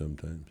that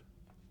sometimes.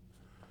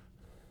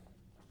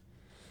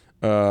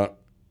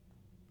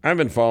 I've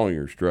been following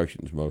your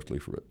instructions mostly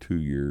for about 2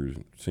 years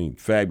and seen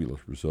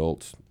fabulous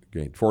results.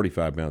 Gained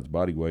 45 pounds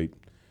body weight,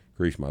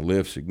 increased my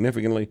lift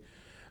significantly.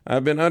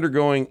 I've been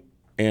undergoing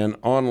an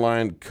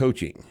online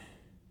coaching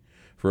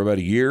for about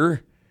a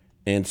year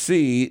and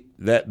see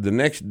that the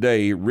next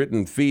day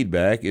written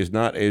feedback is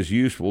not as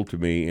useful to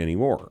me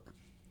anymore.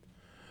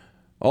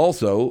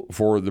 Also,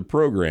 for the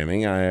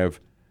programming, I have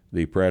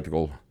the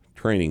practical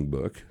training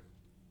book.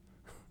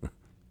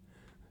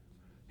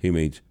 He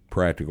means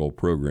practical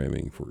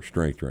programming for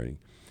strength training.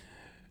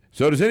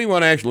 So does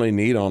anyone actually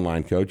need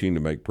online coaching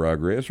to make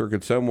progress, or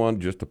could someone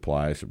just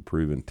apply some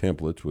proven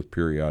templates with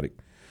periodic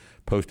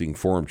posting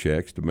form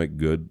checks to make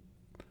good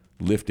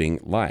lifting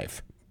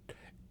life?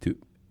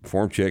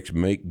 Form checks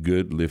make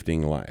good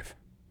lifting life.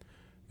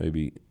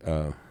 Maybe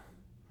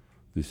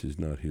this is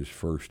not his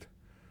first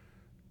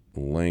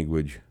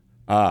language.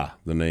 The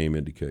name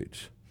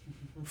indicates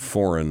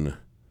foreign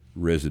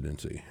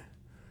residency.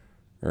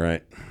 All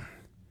right.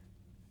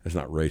 That's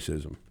not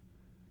racism.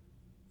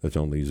 That's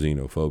only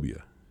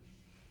xenophobia.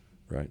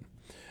 Right.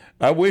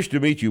 I wish to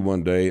meet you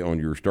one day on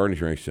your starting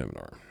strength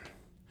seminar.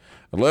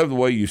 I love the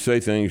way you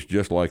say things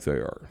just like they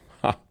are.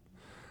 Ha.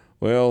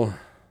 Well,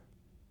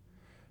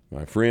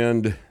 my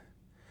friend,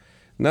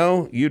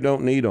 no, you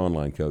don't need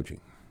online coaching.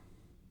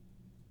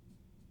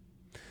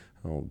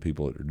 All the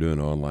people that are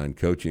doing online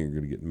coaching are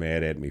going to get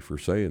mad at me for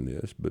saying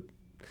this, but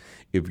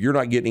if you're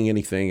not getting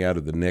anything out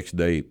of the next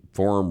day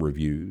form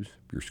reviews,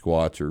 if your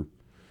squats are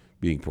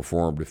being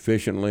performed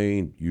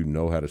efficiently, you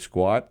know how to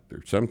squat,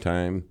 there's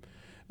sometime,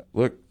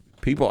 look,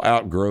 people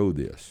outgrow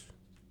this.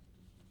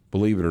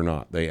 Believe it or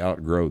not, they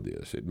outgrow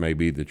this. It may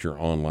be that your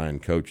online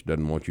coach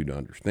doesn't want you to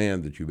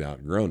understand that you've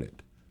outgrown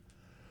it.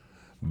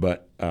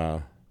 But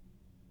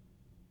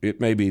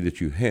it may be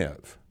that you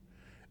have.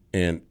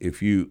 And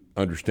if you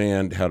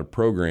understand how to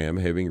program,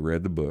 having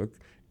read the book,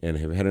 and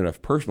have had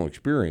enough personal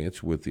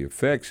experience with the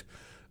effects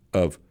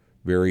of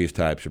various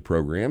types of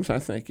programs, I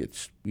think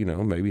it's,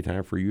 maybe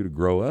time for you to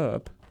grow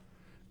up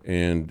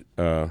and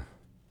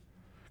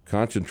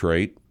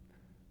concentrate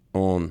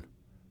on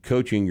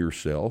coaching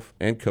yourself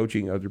and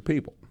coaching other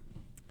people.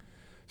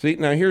 See,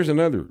 now here's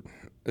another,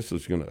 this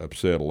is going to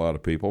upset a lot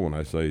of people when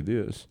I say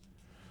this.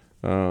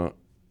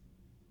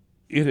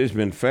 It has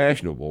been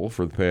fashionable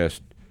for the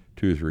past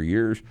 2 or 3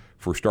 years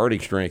for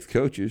starting strength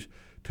coaches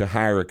to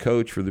hire a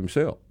coach for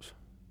themselves.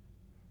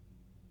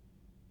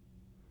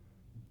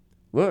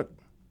 Look,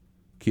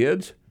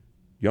 kids,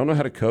 y'all know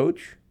how to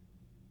coach?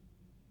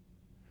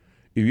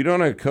 If you don't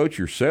know how to coach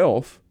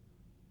yourself,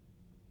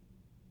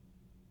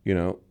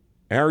 how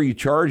are you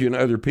charging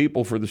other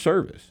people for the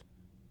service?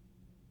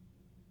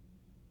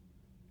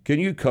 Can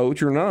you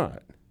coach or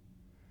not?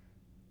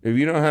 If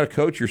you know how to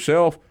coach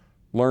yourself,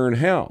 learn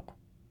how.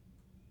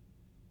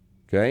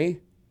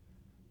 Okay?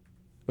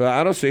 Well,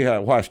 I don't see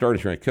why a starting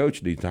strength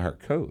coach needs to hire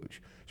a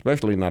coach,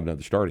 especially not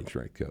another starting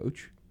strength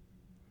coach.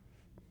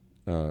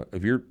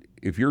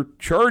 If you're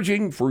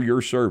charging for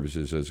your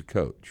services as a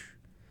coach,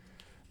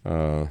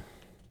 I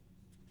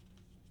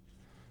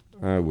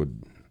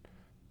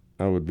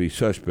would be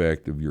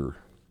suspect of your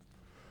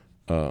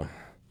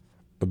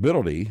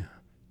ability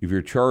if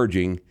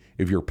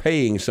you're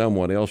paying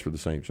someone else for the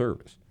same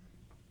service.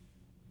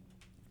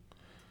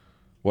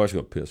 Well, that's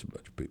going to piss a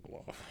bunch of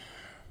people off.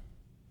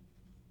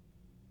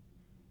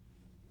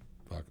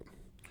 Fuck them.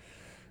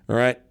 All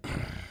right.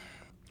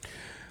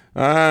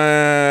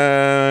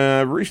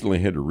 I recently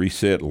had to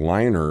reset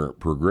liner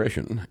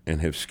progression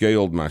and have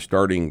scaled my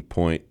starting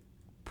point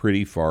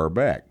pretty far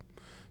back.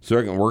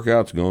 Second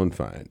workout's going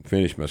fine.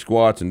 Finished my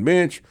squats and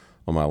bench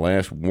on my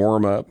last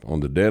warm-up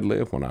on the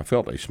deadlift when I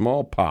felt a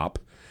small pop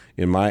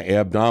in my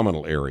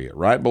abdominal area,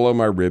 right below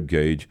my rib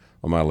cage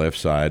on my left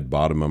side,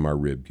 bottom of my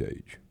rib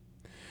cage.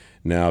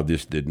 Now,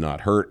 this did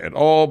not hurt at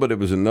all, but it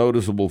was a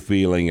noticeable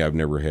feeling I've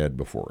never had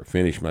before. I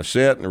finished my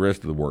set and the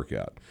rest of the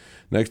workout.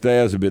 Next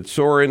day, I was a bit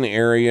sore in the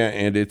area,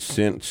 and it's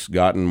since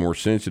gotten more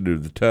sensitive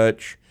to the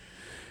touch.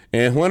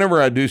 And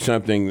whenever I do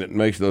something that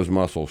makes those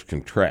muscles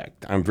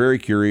contract, I'm very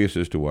curious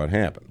as to what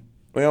happened.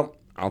 Well,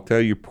 I'll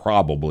tell you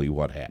probably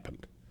what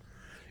happened.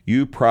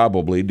 You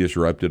probably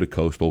disrupted a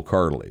coastal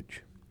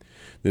cartilage.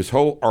 This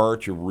whole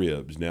arch of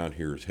ribs down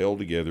here is held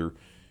together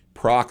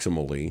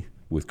proximally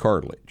with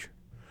cartilage.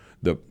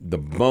 The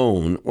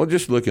bone, well,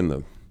 just look on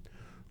the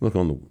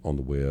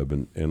web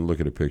and look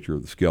at a picture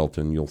of the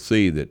skeleton. You'll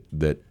see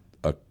that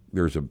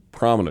there's a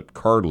prominent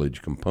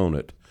cartilage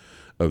component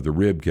of the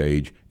rib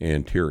cage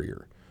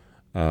anterior.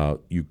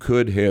 You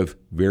could have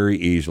very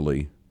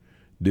easily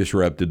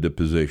disrupted the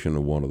position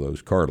of one of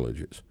those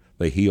cartilages.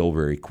 They heal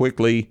very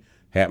quickly,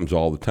 happens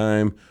all the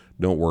time.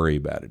 Don't worry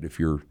about it. If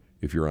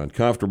you're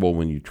uncomfortable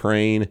when you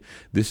train,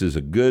 this is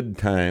a good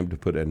time to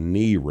put a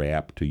knee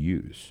wrap to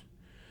use.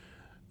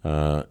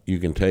 You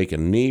can take a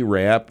knee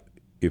wrap.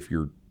 If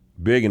you're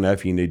big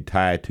enough, you need to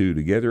tie two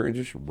together and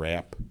just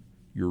wrap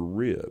your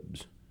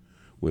ribs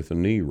with a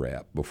knee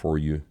wrap before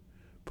you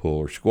pull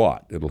or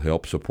squat. It'll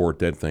help support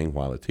that thing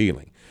while it's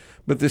healing.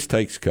 But this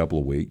takes a couple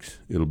of weeks.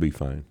 It'll be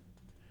fine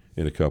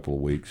in a couple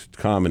of weeks. It's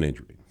a common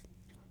injury.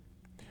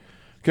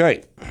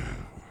 Okay.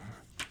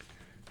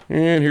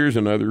 And here's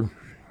another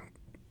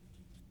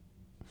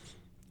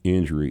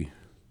injury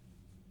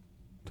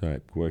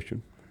type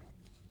question.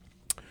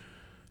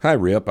 Hi,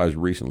 Rip. I was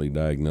recently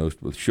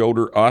diagnosed with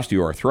shoulder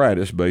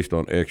osteoarthritis based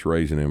on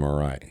x-rays and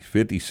MRI.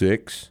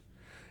 56,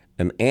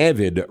 an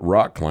avid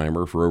rock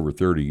climber for over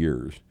 30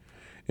 years.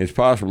 It's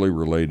possibly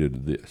related to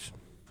this.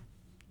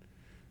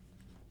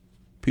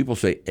 People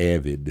say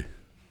avid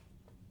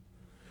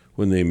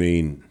when they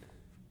mean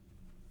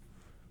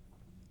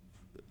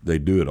they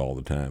do it all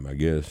the time, I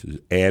guess. Does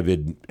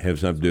avid have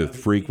something to do with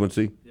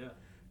frequency? Yeah.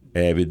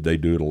 Avid, they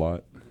do it a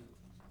lot.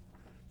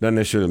 Doesn't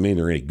necessarily mean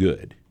they're any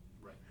good.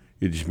 Right.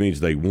 It just means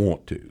they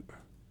want to.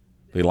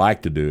 They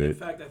like to do it. In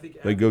fact, I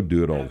think they go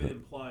do it all the avid time.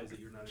 implies that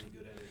you're not any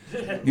good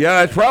at it. Yeah,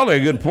 that's probably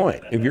a good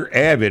point. If you're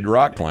avid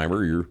rock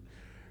climber, you're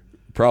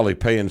probably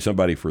paying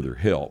somebody for their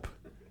help,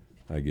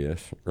 I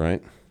guess,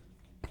 right?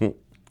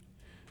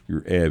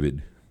 You're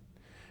avid.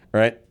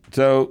 All right,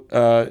 so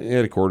he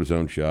had a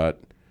cortisone shot.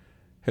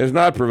 Has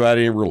not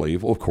provided any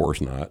relief. Well, of course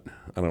not.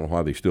 I don't know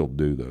why they still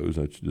do those.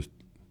 That's just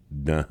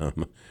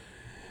dumb.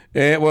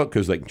 And, well,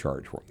 because they can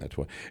charge for them. That's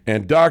why.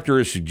 And doctor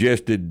has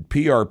suggested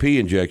PRP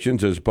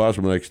injections as a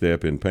possible next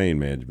step in pain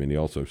management. He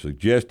also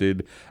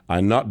suggested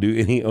I not do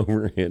any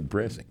overhead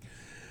pressing.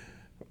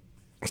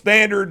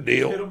 Standard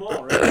deal. Hit them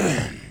all,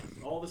 right?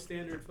 All the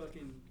standard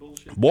fucking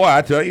bullshit. Boy,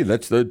 I tell you,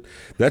 that's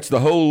the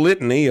whole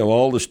litany of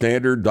all the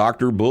standard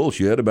doctor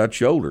bullshit about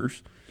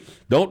shoulders.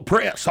 Don't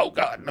press. Oh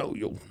God, no!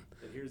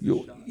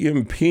 You'll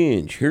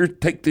impinge. Here,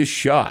 take this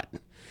shot.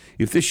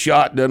 If this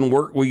shot doesn't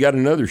work, we got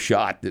another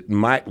shot that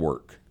might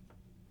work,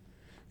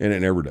 and it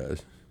never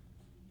does.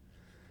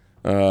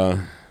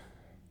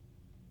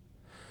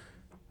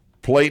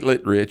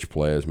 Platelet-rich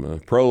plasma,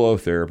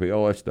 prolotherapy,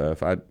 all that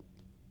stuff. I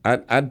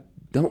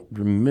don't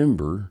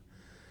remember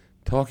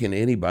talking to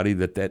anybody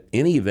that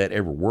any of that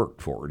ever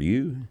worked for. Do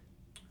you?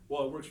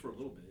 Well, it works for a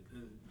little bit.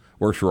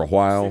 Works for a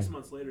while. 6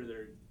 months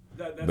later,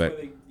 that's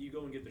why you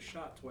go and get the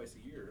shot twice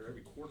a year or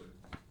every quarter.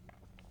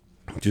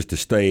 Just to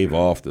stave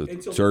off the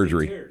Until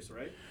surgery. the thing tears,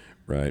 right?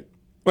 Right.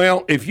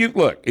 Well, if you've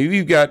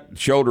got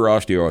shoulder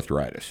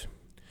osteoarthritis,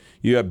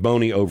 you have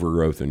bony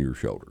overgrowth in your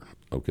shoulder,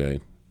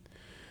 okay?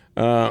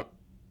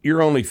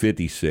 You're only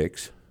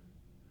 56,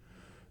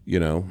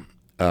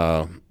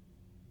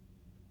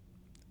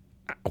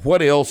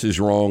 what else is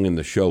wrong in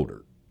the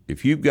shoulder?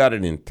 If you've got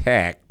an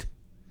intact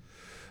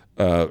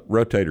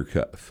rotator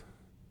cuff,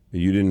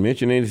 you didn't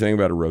mention anything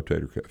about a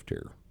rotator cuff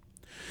tear,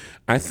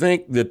 I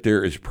think that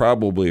there is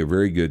probably a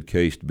very good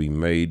case to be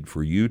made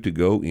for you to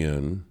go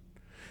in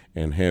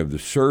and have the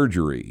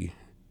surgery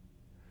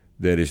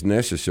that is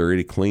necessary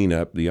to clean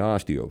up the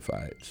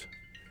osteophytes.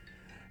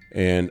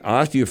 And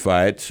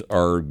osteophytes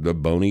are the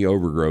bony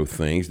overgrowth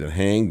things that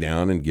hang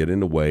down and get in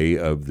the way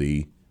of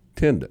the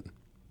tendon.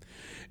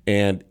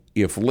 And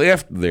if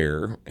left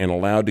there and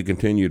allowed to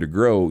continue to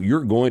grow,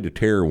 you're going to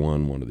tear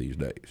one of these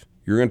days.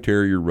 You're going to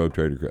tear your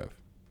rotator cuff.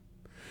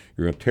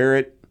 You're going to tear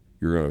it.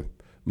 You're going to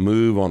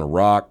move on a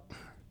rock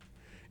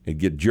and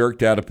get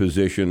jerked out of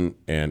position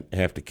and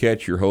have to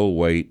catch your whole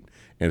weight,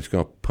 and it's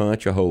going to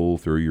punch a hole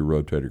through your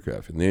rotator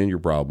cuff, and then your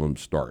problems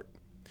start.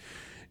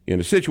 In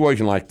a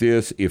situation like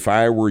this, if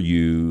I were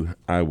you,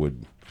 I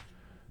would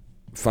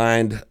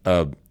find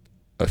a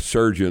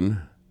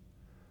surgeon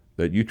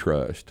that you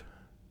trust,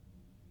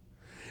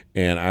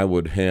 and I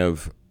would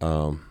have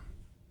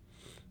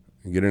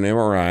get an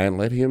MRI and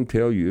let him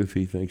tell you if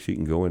he thinks he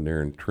can go in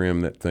there and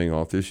trim that thing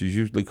off. This is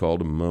usually called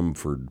a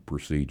Mumford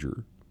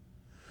procedure,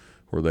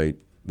 where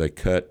they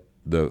cut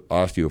the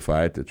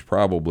osteophyte that's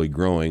probably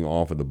growing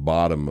off of the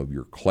bottom of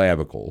your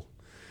clavicle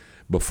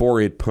before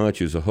it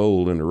punches a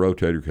hole in the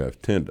rotator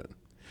cuff tendon.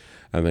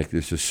 I think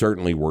this is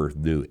certainly worth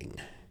doing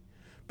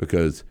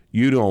because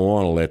you don't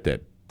want to let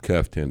that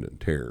cuff tendon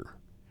tear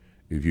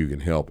if you can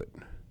help it.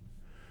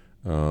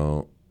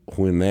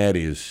 When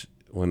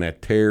that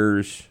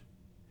tears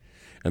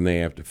and they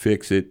have to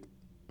fix it,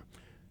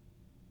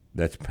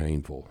 that's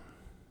painful.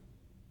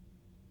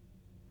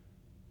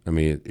 I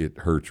mean, it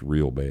hurts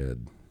real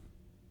bad.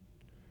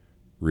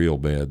 Real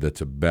bad.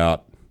 That's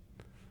about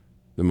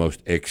the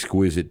most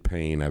exquisite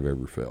pain I've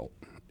ever felt.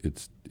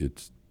 It's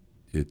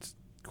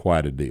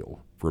quite a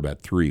deal. For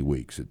about 3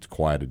 weeks, it's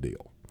quite a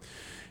deal.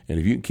 And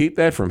if you can keep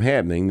that from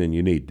happening, then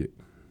you need to.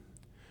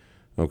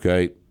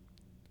 Okay?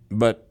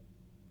 But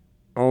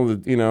all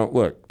the,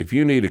 look, if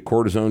you need a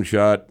cortisone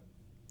shot,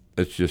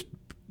 that's just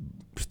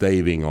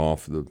staving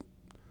off the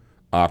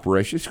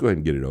operation. Just go ahead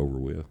and get it over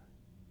with.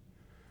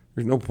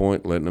 There's no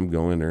point letting them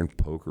go in there and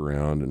poke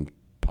around and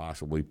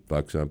possibly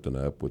fuck something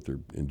up with their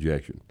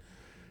injection.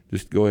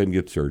 Just go ahead and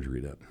get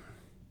surgery done.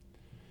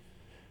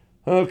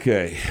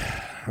 Okay.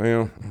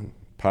 Well,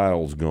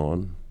 pile's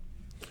gone.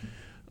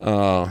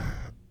 I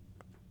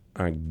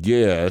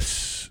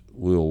guess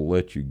we'll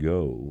let you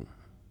go.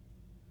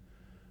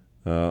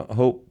 I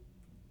hope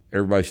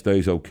everybody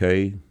stays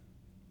okay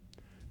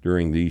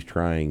during these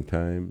trying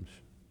times.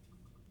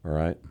 All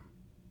right?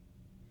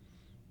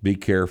 Be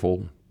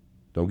careful.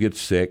 Don't get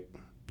sick.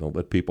 Don't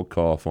let people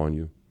cough on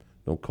you.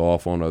 Don't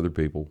cough on other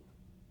people.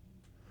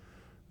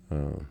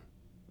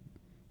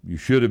 You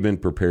should have been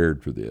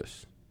prepared for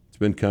this. It's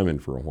been coming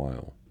for a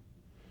while.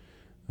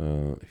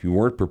 If you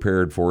weren't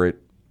prepared for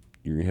it,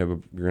 you're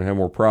gonna have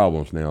more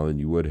problems now than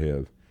you would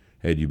have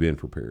had you been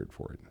prepared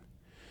for it.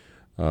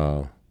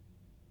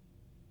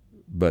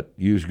 But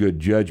use good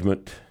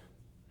judgment.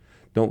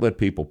 Don't let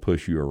people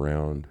push you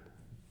around.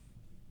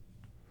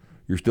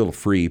 You're still a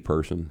free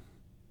person.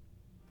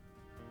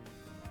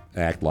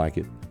 Act like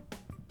it.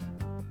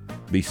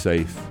 Be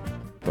safe.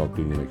 Talk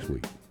to you next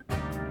week.